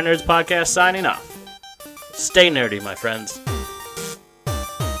 Nerds by Nerds podcast signing off. Stay nerdy, my friends.